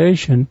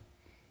foundation,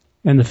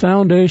 and the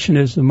foundation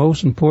is the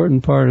most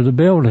important part of the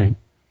building.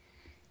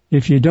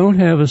 If you don't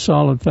have a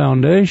solid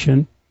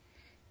foundation,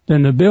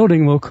 then the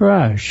building will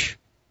crash.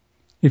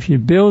 If you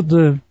build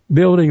the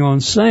building on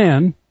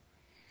sand,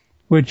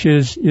 which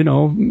is,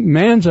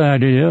 man's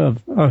idea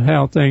of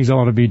how things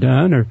ought to be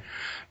done, or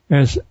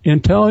as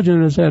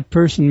intelligent as that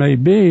person may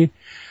be,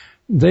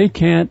 they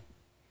can't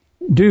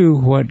do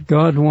what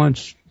God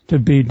wants to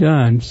be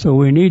done. So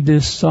we need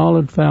this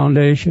solid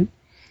foundation.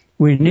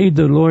 We need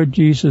the Lord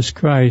Jesus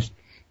Christ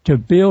to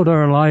build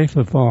our life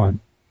upon.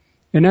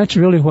 And that's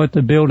really what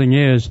the building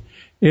is.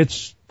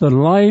 It's the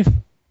life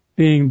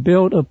being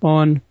built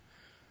upon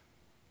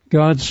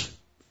God's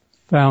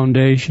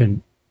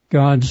foundation,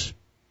 God's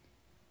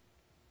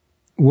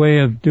way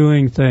of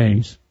doing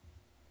things.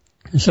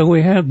 So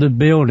we have the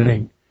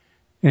building,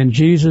 and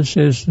Jesus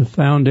is the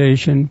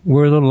foundation.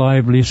 We're the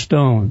lively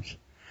stones.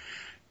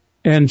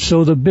 And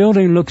so the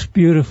building looks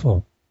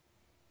beautiful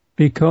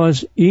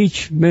because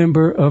each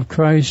member of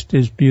Christ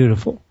is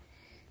beautiful.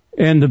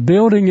 And the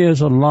building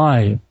is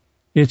alive.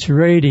 It's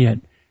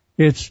radiant.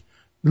 It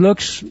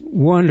looks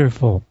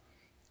wonderful.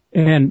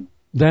 And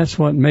that's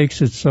what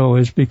makes it so,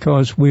 is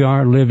because we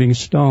are living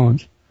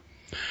stones.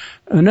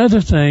 Another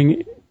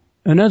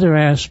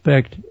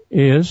aspect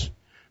is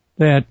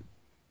that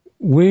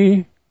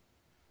we're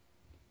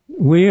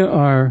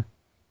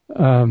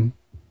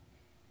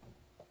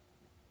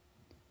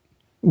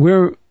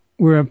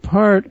a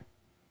part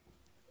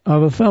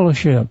of a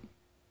fellowship.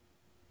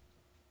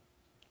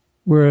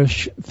 We're a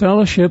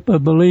fellowship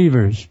of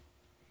believers.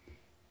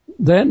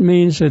 That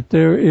means that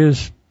there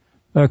is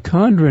a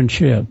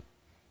comradeship,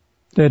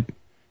 that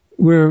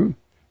we're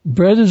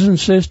brothers and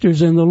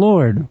sisters in the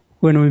Lord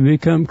when we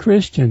become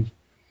Christians.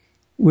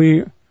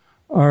 We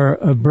are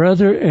a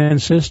brother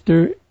and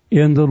sister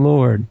in the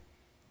Lord.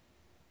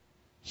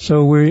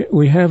 So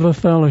we have a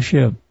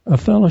fellowship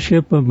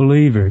of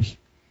believers,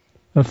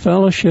 a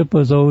fellowship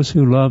of those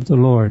who love the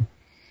Lord.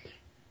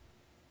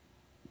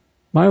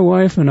 My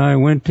wife and I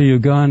went to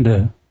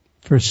Uganda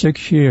for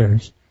 6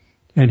 years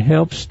and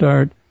helped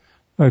start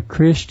a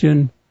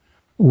Christian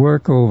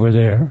work over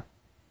there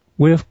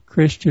with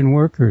Christian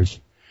workers.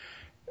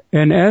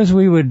 And as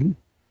we would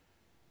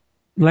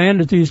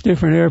land at these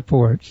different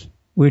airports,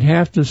 we'd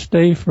have to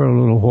stay for a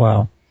little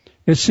while.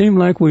 It seemed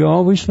like we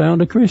always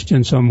found a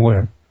Christian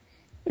somewhere,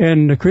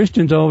 and the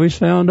Christians always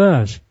found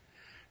us.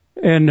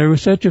 And there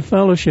was such a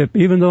fellowship,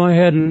 even though I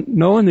hadn't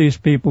known these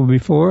people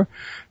before,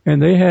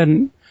 and they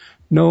hadn't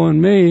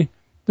known me,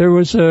 there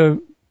was a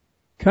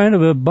kind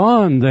of a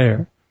bond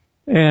there.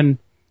 And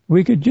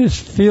we could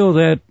just feel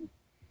that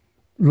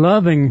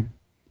loving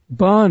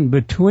bond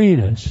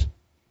between us.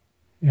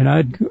 And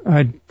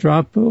I'd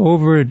drop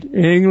over at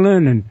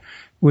England, and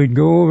we'd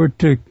go over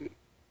to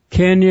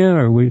Kenya,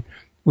 or we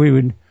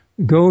would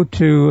go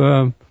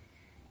to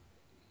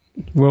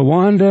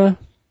Rwanda,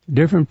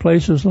 different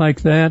places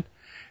like that,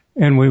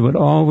 and we would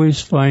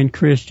always find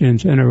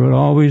Christians, and there would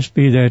always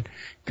be that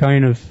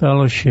kind of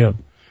fellowship.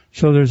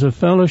 So there's a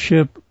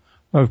fellowship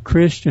of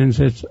Christians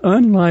that's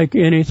unlike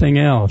anything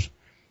else.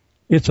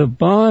 It's a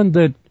bond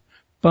that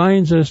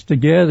binds us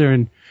together,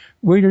 and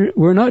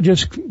we're not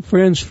just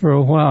friends for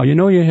a while. You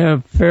know, you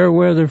have fair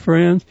weather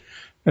friends.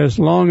 As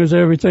long as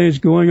everything's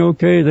going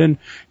okay, then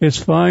it's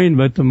fine.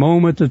 But the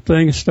moment that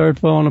things start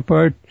falling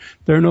apart,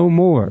 they're no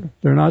more.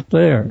 They're not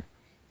there.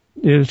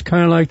 It's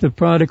kind of like the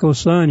prodigal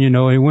son. You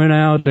know, he went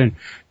out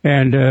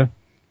and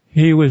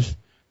he was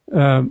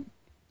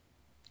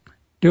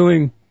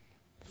doing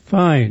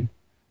fine.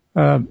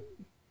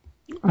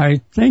 I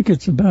think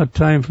it's about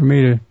time for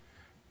me to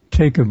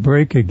take a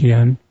break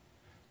again.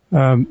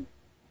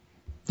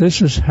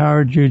 This is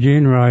Howard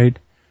Eugene Wright,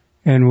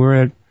 and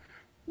we're at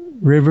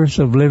Rivers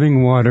of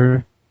Living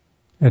Water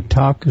at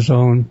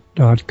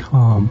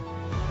TalkZone.com.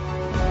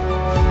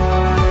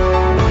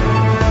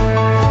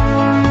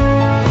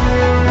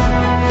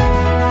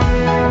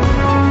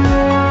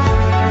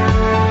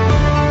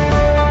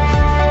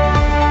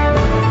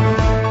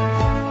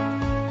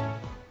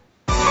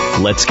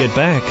 Let's get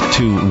back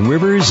to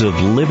Rivers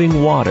of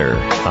Living Water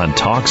on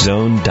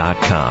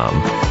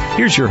TalkZone.com.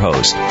 Here's your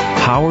host,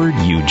 Howard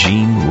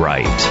Eugene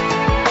Wright.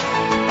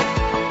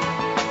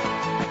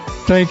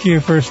 Thank you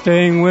for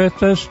staying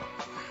with us.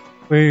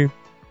 We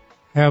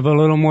have a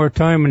little more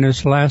time in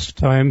this last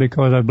time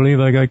because I believe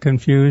I got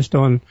confused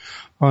on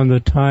the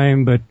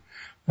time, but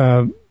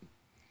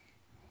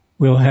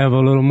we'll have a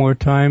little more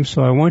time.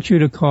 So I want you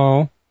to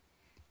call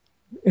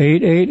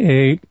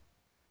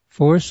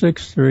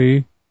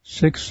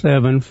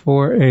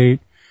 888-463-6748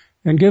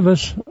 and give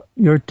us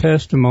your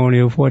testimony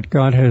of what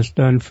God has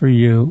done for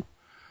you.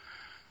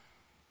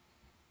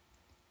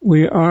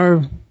 We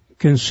are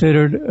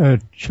considered a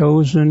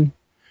chosen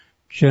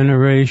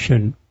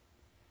generation.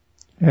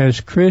 As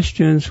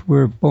Christians,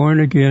 we're born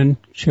again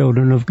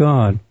children of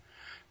God.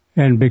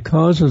 And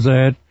because of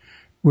that,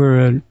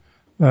 we're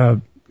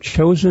a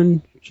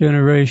chosen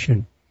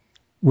generation.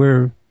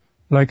 We're,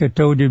 like I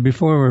told you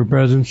before, we're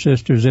brothers and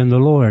sisters in the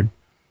Lord.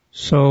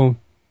 So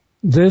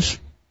this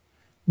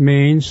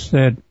means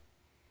that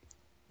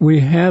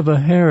we have a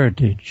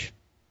heritage.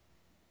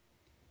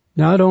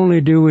 Not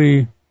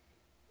only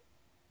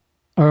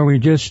are we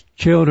just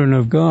children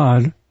of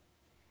God,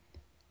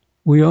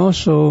 we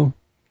also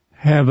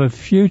have a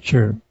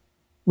future.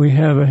 We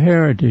have a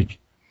heritage.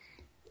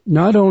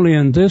 Not only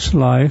in this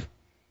life,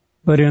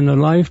 but in the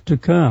life to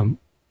come.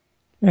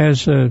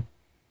 As a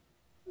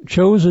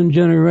chosen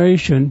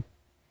generation,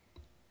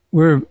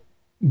 we're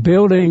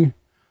building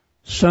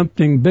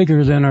something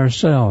bigger than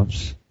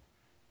ourselves.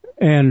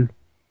 And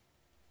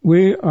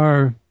we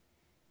are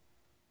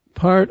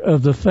part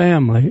of the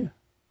family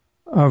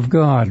of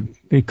God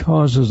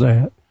because of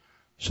that.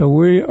 So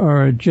we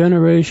are a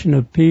generation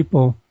of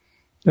people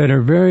that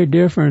are very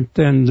different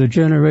than the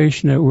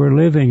generation that we're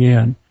living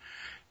in.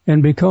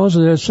 And because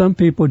of that, some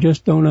people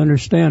just don't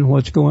understand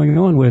what's going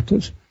on with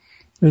us.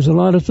 There's a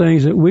lot of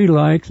things that we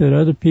like that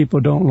other people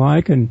don't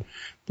like, and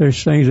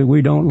there's things that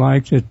we don't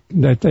like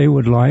that they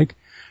would like.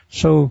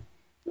 So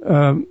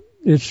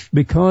it's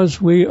because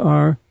we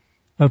are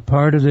a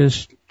part of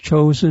this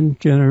chosen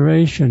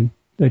generation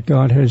that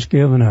God has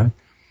given us.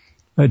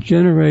 A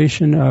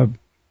generation of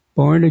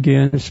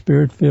born-again,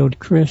 Spirit-filled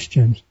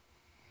Christians.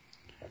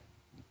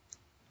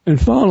 And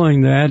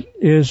following that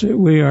is that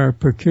we are a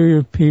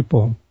peculiar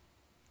people.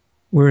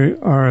 We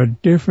are a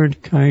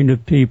different kind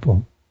of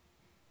people.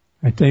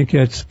 I think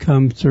that's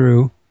come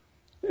through.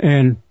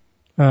 And,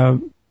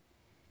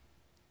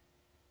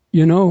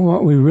 you know,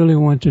 what we really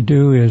want to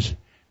do is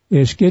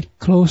get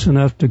close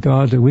enough to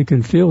God that we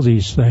can feel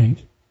these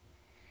things.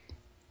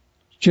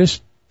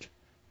 Just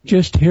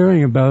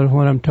hearing about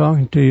what I'm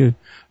talking to you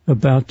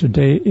about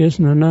today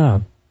isn't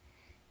enough.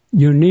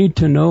 You need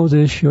to know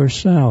this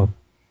yourself.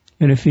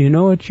 And if you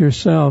know it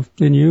yourself,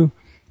 then you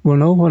will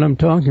know what I'm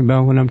talking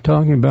about when I'm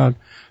talking about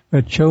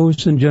a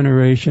chosen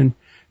generation.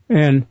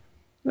 And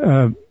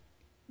the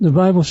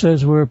Bible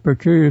says we're a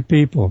peculiar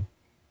people.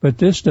 But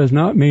this does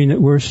not mean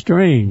that we're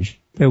strange,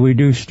 that we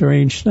do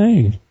strange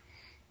things.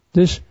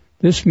 This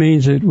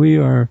means that we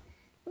are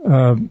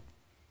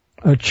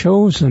a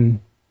chosen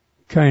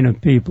kind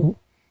of people.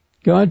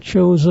 God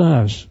chose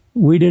us.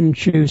 We didn't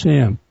choose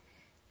Him.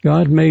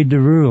 God made the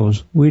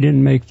rules. We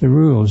didn't make the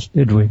rules,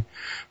 did we?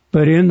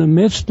 But in the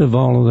midst of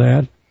all of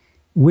that,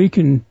 we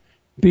can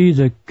be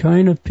the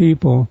kind of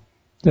people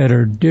that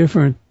are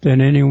different than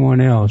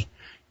anyone else.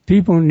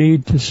 People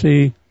need to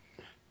see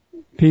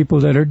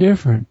people that are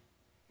different,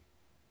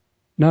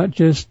 not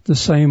just the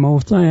same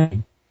old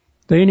thing.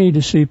 They need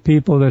to see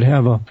people that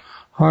have a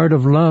heart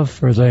of love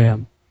for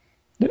them,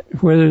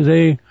 whether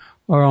they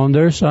are on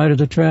their side of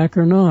the track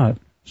or not,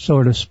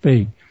 so to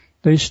speak.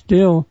 They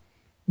still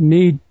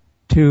need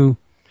to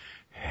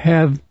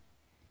have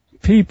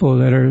people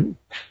that are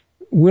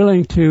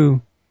willing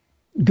to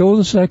go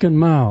the second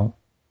mile,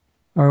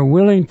 are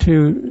willing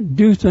to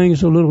do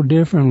things a little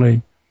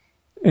differently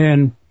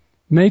and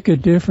make a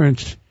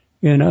difference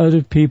in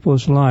other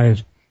people's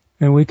lives.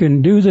 And we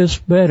can do this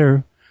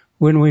better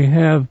when we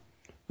have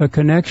a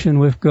connection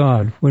with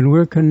God, when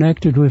we're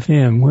connected with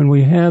Him, when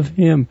we have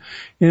Him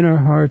in our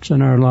hearts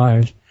and our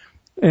lives.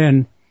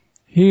 And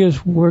He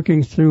is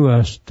working through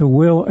us to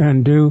will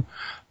and do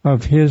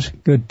of His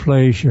good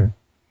pleasure.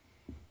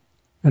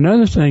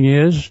 Another thing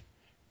is,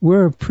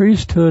 we're a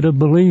priesthood of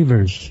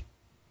believers.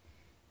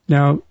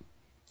 Now,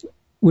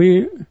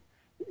 we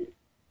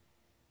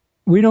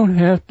don't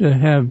have to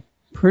have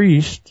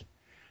priests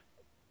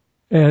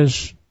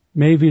as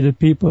maybe the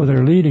people that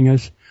are leading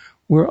us.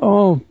 We're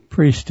all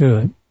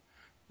priesthood.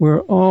 We're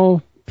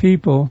all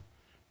people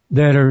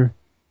that are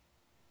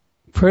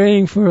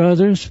praying for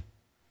others,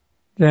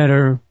 that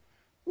are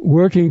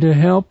working to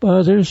help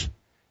others,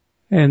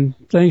 and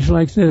things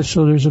like this.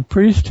 So there's a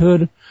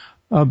priesthood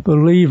of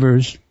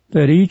believers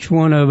that each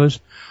one of us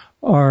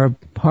are a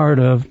part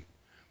of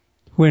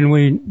when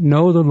we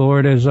know the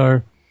Lord as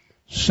our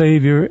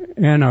Savior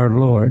and our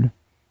Lord,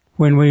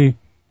 when we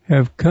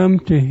have come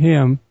to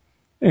Him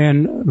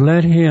and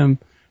let Him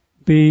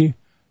be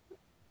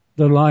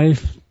the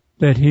life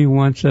that He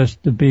wants us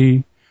to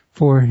be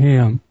for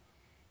Him.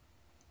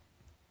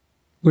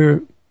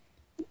 We're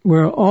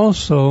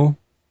also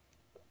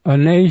a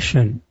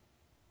nation.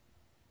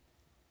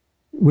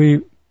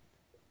 We're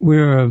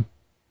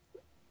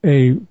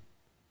a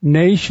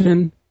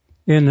nation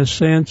in the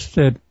sense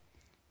that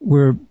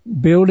we're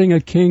building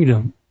a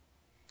kingdom.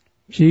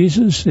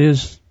 Jesus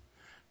is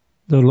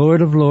the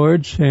Lord of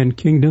Lords and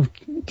King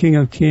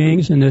of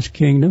Kings in this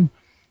kingdom,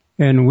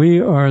 and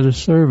we are the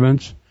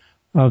servants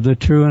of the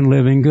true and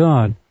living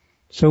God.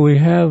 So we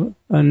have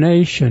a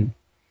nation,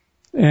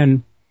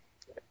 and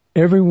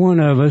every one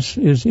of us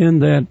is in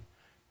that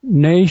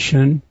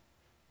nation.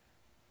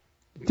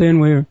 Then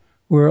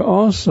we're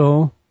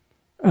also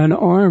an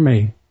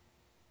army.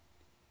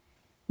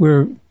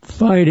 We're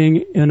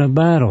fighting in a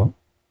battle.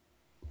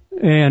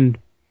 And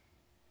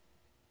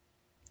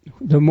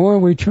the more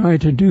we try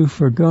to do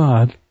for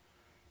God,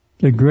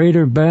 the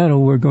greater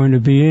battle we're going to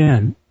be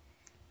in.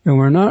 And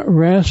we're not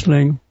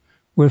wrestling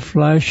with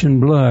flesh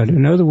and blood.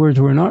 In other words,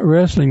 we're not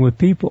wrestling with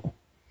people.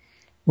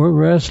 We're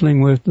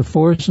wrestling with the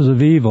forces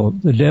of evil,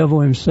 the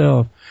devil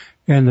himself,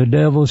 and the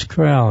devil's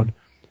crowd.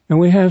 And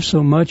we have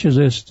so much of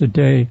this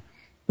today,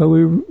 but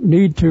we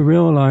need to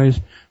realize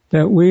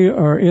that we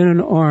are in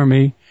an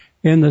army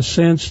in the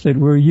sense that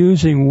we're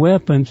using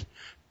weapons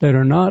that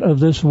are not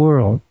of this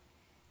world.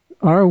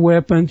 Our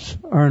weapons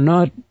are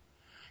not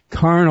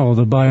carnal,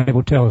 the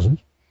Bible tells us,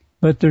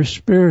 but they're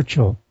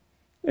spiritual.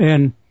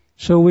 And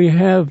so we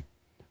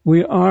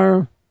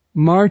are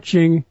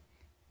marching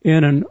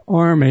in an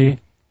army,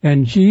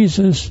 and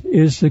Jesus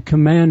is the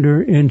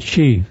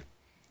commander-in-chief.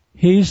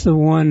 He's the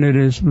one that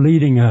is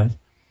leading us.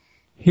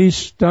 He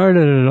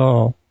started it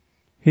all.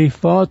 He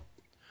fought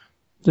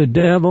the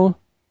devil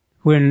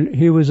when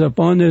he was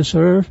upon this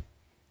earth.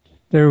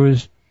 There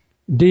was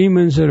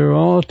demons that are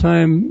all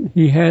time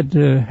he had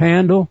to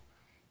handle,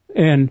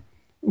 and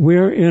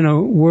we're in a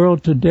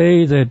world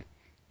today that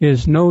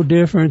is no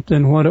different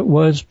than what it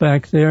was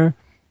back there.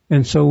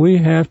 And so we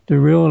have to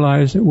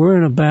realize that we're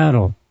in a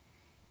battle.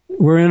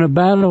 We're in a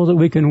battle that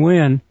we can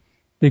win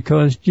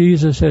because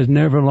Jesus has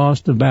never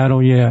lost a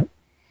battle yet.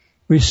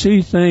 We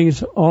see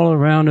things all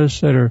around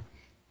us that are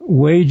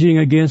waging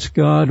against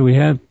God. We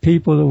have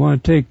people that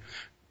want to take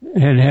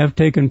and have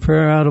taken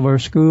prayer out of our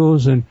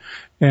schools and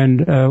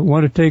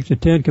want to take the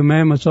Ten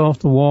Commandments off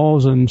the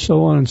walls and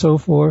so on and so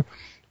forth.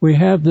 We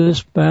have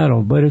this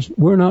battle, but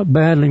we're not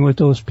battling with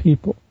those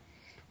people.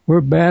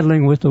 We're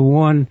battling with the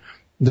one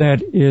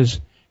that is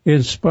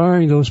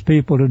inspiring those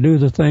people to do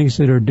the things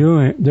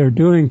that they're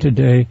doing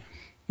today.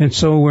 And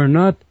so we're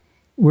not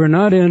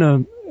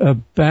in a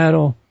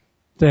battle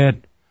that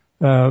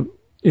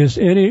is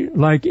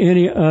like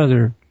any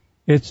other.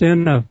 It's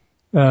in a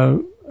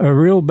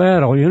real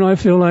battle. You know, I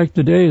feel like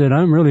today that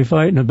I'm really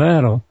fighting a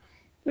battle,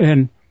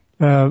 and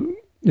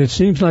it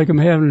seems like I'm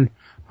having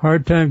a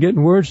hard time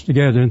getting words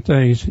together and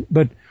things.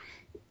 But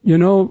you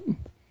know,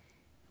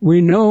 we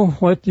know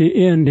what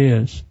the end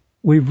is.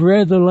 We've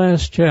read the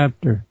last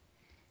chapter,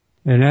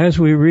 and as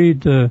we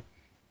read the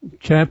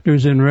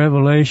chapters in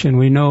Revelation,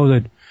 we know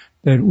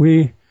that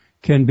we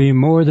can be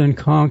more than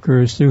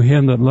conquerors through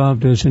Him that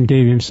loved us and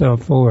gave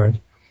Himself for us.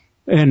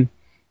 And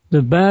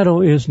the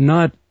battle is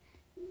not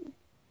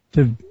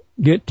to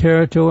get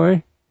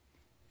territory.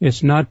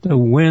 It's not to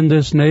win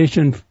this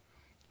nation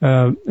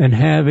and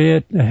have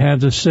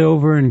the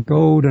silver and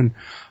gold and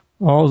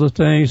all the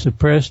things, the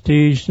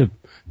prestige,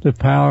 the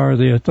power,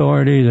 the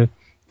authority, the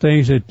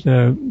things that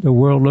the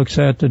world looks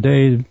at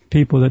today. The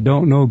people that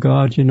don't know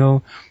God, you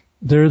know,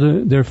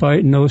 they're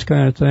fighting those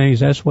kind of things.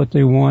 That's what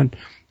they want.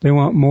 They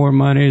want more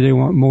money. They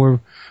want more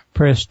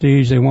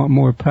prestige. They want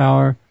more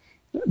power.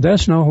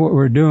 That's not what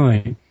we're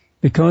doing,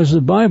 because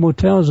the Bible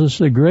tells us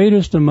the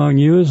greatest among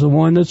you is the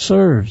one that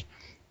serves.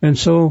 And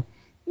so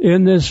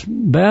in this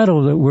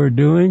battle that we're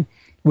doing,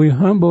 we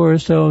humble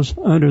ourselves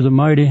under the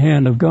mighty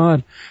hand of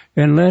God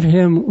and let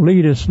Him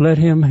lead us, let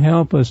Him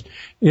help us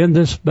in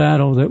this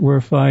battle that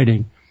we're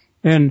fighting.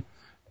 And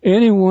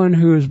anyone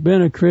who has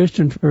been a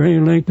Christian for any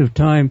length of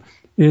time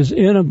is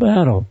in a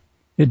battle.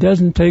 It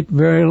doesn't take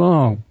very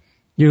long.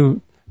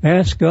 You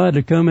ask God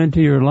to come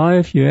into your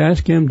life. You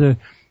ask Him to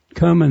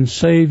come and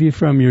save you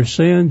from your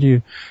sins.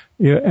 You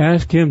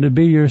ask Him to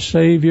be your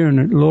Savior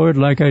and Lord,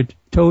 like I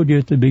told you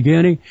at the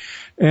beginning.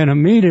 And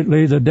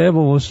immediately the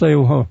devil will say,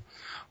 well,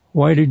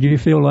 why did you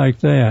feel like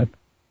that?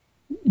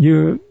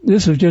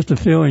 This is just a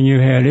feeling you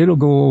had. It'll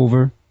go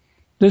over.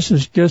 This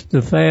is just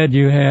a fad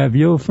you have.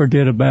 You'll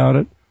forget about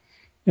it.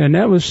 And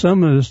that was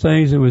some of the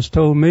things that was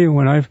told me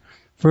when I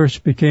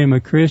first became a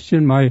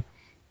Christian. My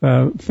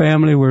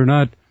family were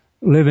not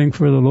living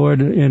for the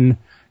Lord in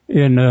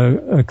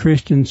a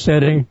Christian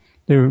setting.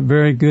 They were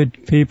very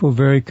good people,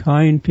 very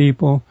kind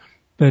people,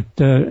 but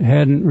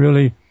hadn't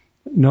really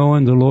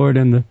known the Lord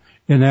in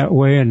that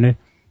way. And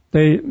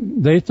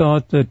they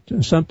thought that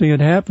something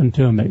had happened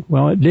to me.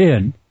 Well, it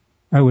did.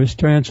 I was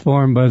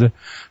transformed by the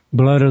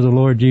blood of the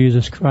Lord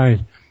Jesus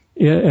Christ.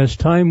 As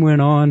time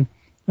went on,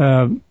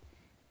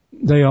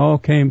 they all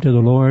came to the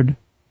Lord,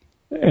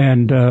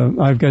 and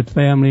I've got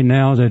family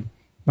now that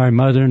my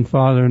mother and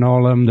father and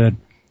all of them that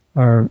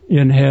are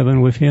in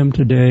heaven with Him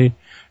today.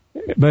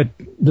 But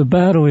the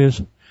battle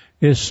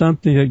is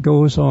something that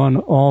goes on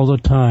all the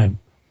time,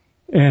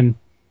 and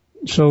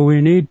so we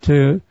need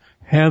to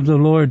have the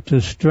Lord to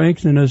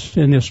strengthen us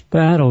in this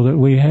battle that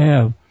we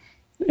have.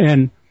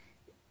 And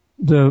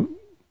the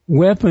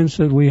weapons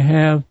that we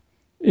have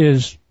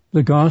is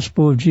the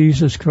gospel of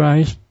Jesus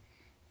Christ,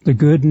 the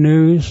good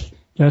news.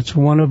 That's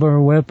one of our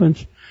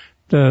weapons.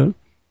 The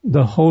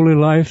holy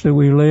life that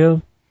we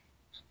live,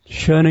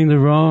 shunning the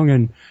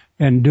wrong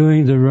and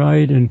doing the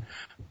right and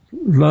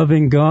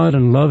loving God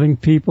and loving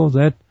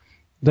people.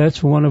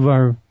 That's one of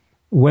our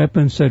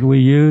weapons that we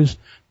use.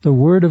 The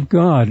Word of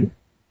God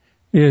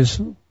is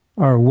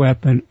our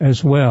weapon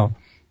as well.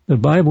 The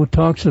Bible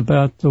talks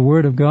about the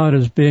Word of God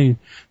as being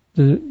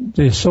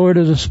the sword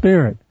of the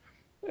Spirit.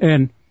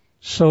 And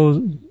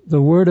so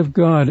the Word of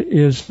God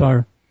is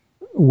our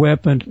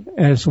weapon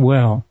as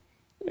well.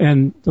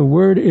 And the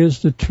Word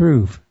is the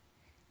truth.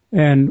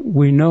 And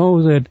we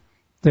know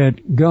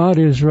that God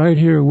is right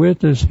here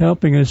with us,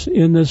 helping us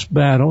in this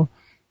battle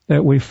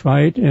that we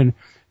fight. And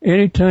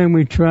anytime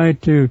we try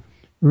to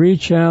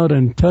reach out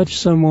and touch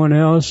someone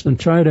else and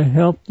try to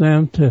help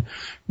them to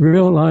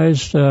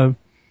realize that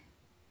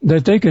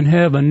they can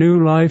have a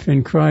new life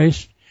in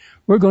Christ,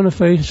 we're going to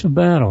face a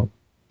battle.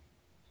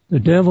 The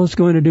devil's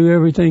going to do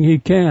everything he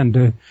can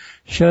to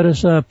shut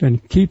us up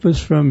and keep us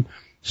from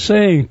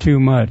saying too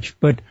much.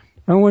 But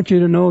I want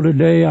you to know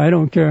today, I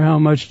don't care how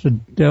much the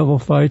devil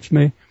fights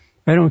me.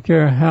 I don't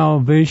care how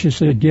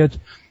vicious it gets.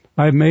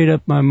 I've made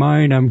up my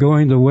mind. I'm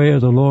going the way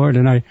of the Lord,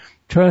 and I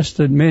trust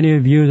that many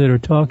of you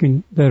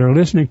that are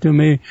listening to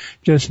me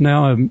just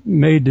now have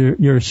made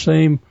your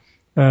same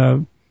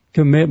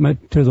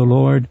commitment to the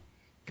Lord.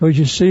 Because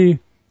you see,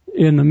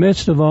 in the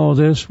midst of all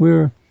this,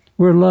 we're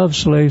love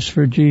slaves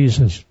for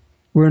Jesus.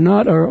 We're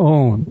not our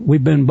own.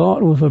 We've been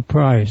bought with a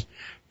price,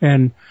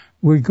 and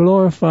we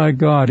glorify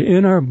God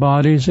in our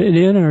bodies and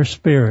in our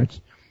spirits.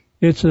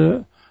 It's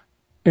a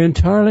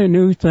entirely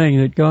new thing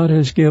that God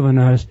has given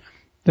us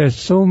that's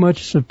so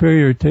much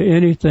superior to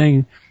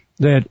anything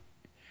that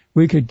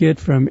we could get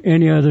from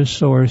any other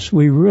source.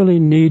 We really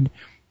need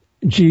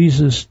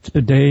Jesus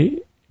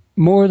today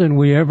more than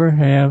we ever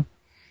have.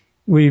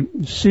 We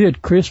see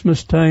at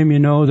Christmas time,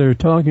 they're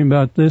talking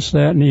about this,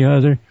 that, and the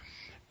other.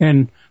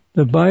 And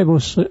the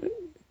Bible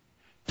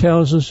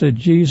tells us that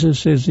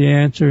Jesus is the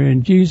answer,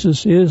 and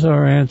Jesus is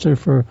our answer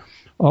for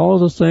all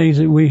the things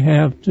that we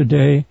have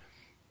today.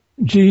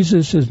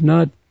 Jesus is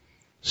not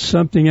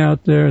something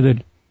out there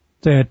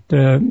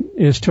that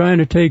is trying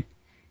to take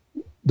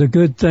the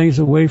good things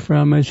away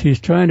from us. He's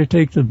trying to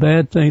take the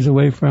bad things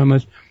away from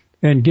us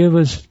and give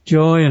us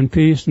joy and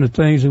peace and the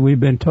things that we've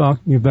been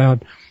talking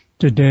about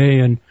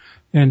today.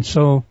 And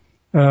so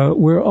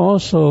we're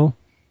also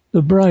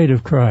the bride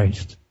of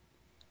Christ.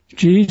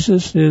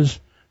 Jesus is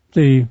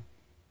the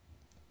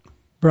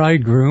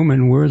bridegroom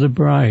and we're the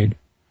bride.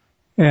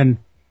 And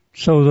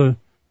so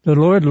the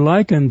Lord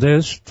likened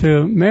this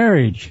to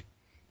marriage.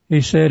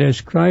 He said,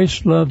 as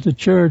Christ loved the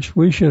church,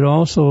 we should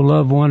also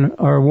love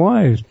our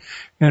wives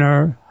and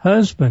our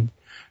husband.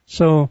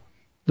 So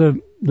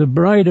the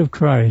bride of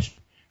Christ,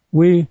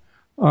 we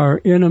are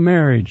in a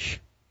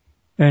marriage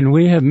and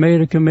we have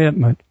made a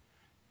commitment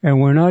and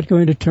we're not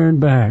going to turn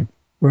back.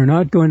 We're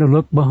not going to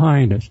look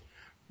behind us.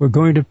 We're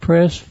going to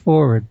press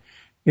forward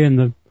in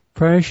the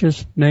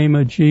precious name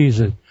of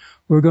Jesus.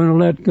 We're going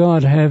to let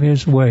God have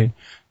His way.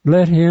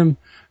 Let Him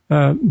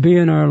be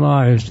in our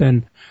lives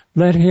and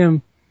let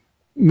Him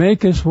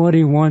make us what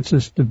He wants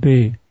us to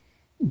be.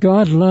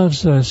 God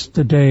loves us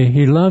today.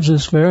 He loves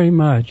us very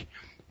much.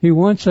 He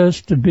wants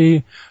us to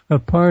be a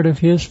part of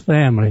His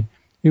family.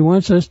 He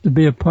wants us to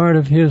be a part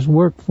of His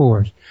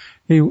workforce.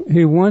 He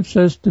wants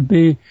us to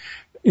be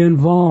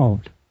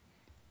involved.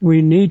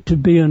 we need to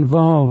be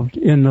involved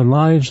in the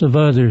lives of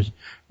others.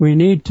 We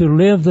need to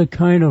live the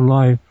kind of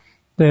life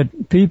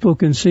that people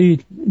can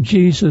see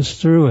Jesus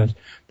through us.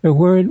 That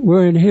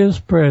we're in His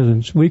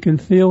presence. We can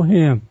feel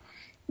Him.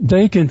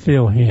 They can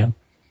feel Him.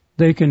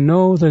 They can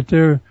know that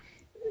they're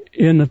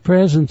in the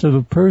presence of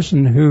a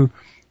person who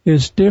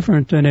is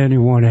different than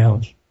anyone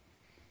else.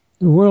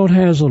 The world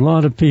has a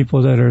lot of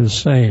people that are the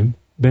same,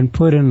 been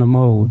put in the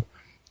mold.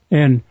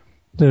 And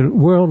the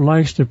world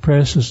likes to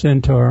press us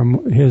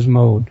into His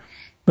mold.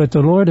 But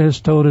the Lord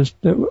has told us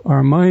that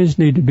our minds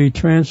need to be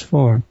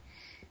transformed.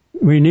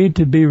 We need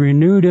to be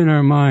renewed in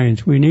our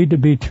minds. We need to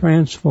be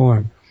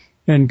transformed.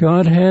 And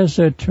God has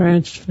that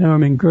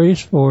transforming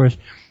grace for us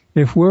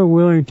if we're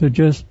willing to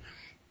just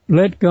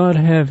let God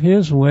have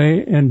His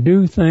way and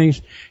do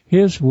things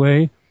His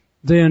way.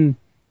 Then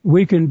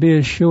we can be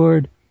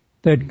assured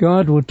that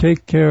God will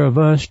take care of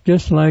us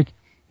just like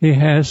He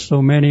has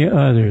so many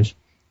others.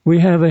 We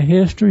have a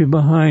history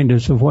behind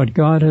us of what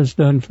God has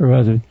done for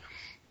others.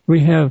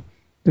 We have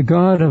the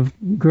God of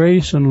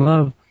grace and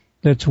love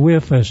that's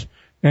with us,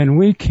 and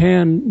we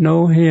can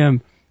know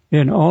Him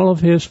in all of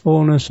His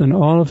fullness and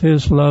all of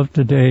His love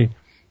today.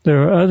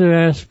 There are other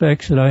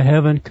aspects that I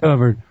haven't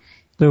covered.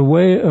 The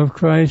way of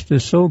Christ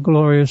is so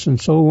glorious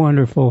and so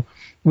wonderful,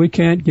 we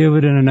can't give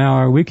it in an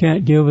hour. We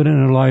can't give it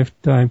in a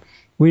lifetime.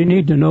 We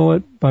need to know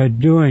it by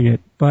doing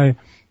it, by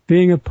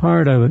being a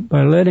part of it,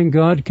 by letting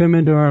God come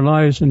into our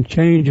lives and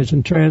change us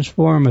and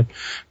transform it.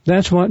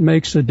 That's what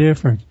makes the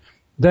difference.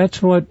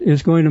 That's what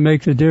is going to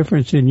make the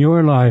difference in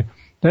your life.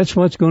 That's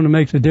what's going to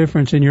make the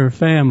difference in your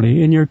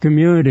family, in your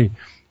community,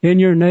 in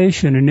your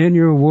nation, and in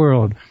your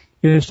world,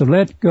 is to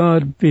let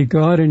God be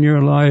God in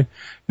your life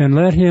and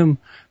let Him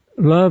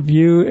love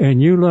you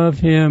and you love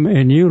Him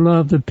and you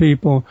love the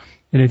people.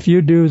 And if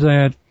you do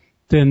that,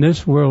 then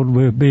this world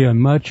will be a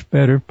much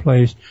better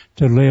place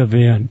to live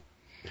in.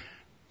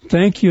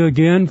 Thank you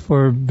again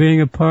for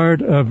being a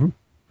part of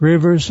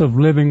Rivers of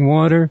Living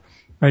Water.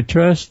 I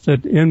trust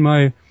that in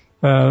my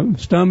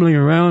stumbling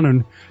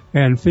around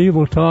and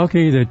feeble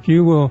talking that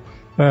you will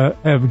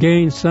have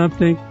gained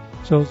something.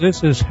 So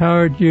this is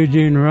Howard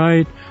Eugene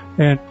Wright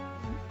and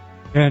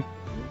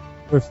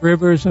with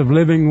Rivers of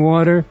Living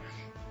Water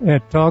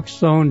at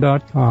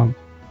TalkZone.com.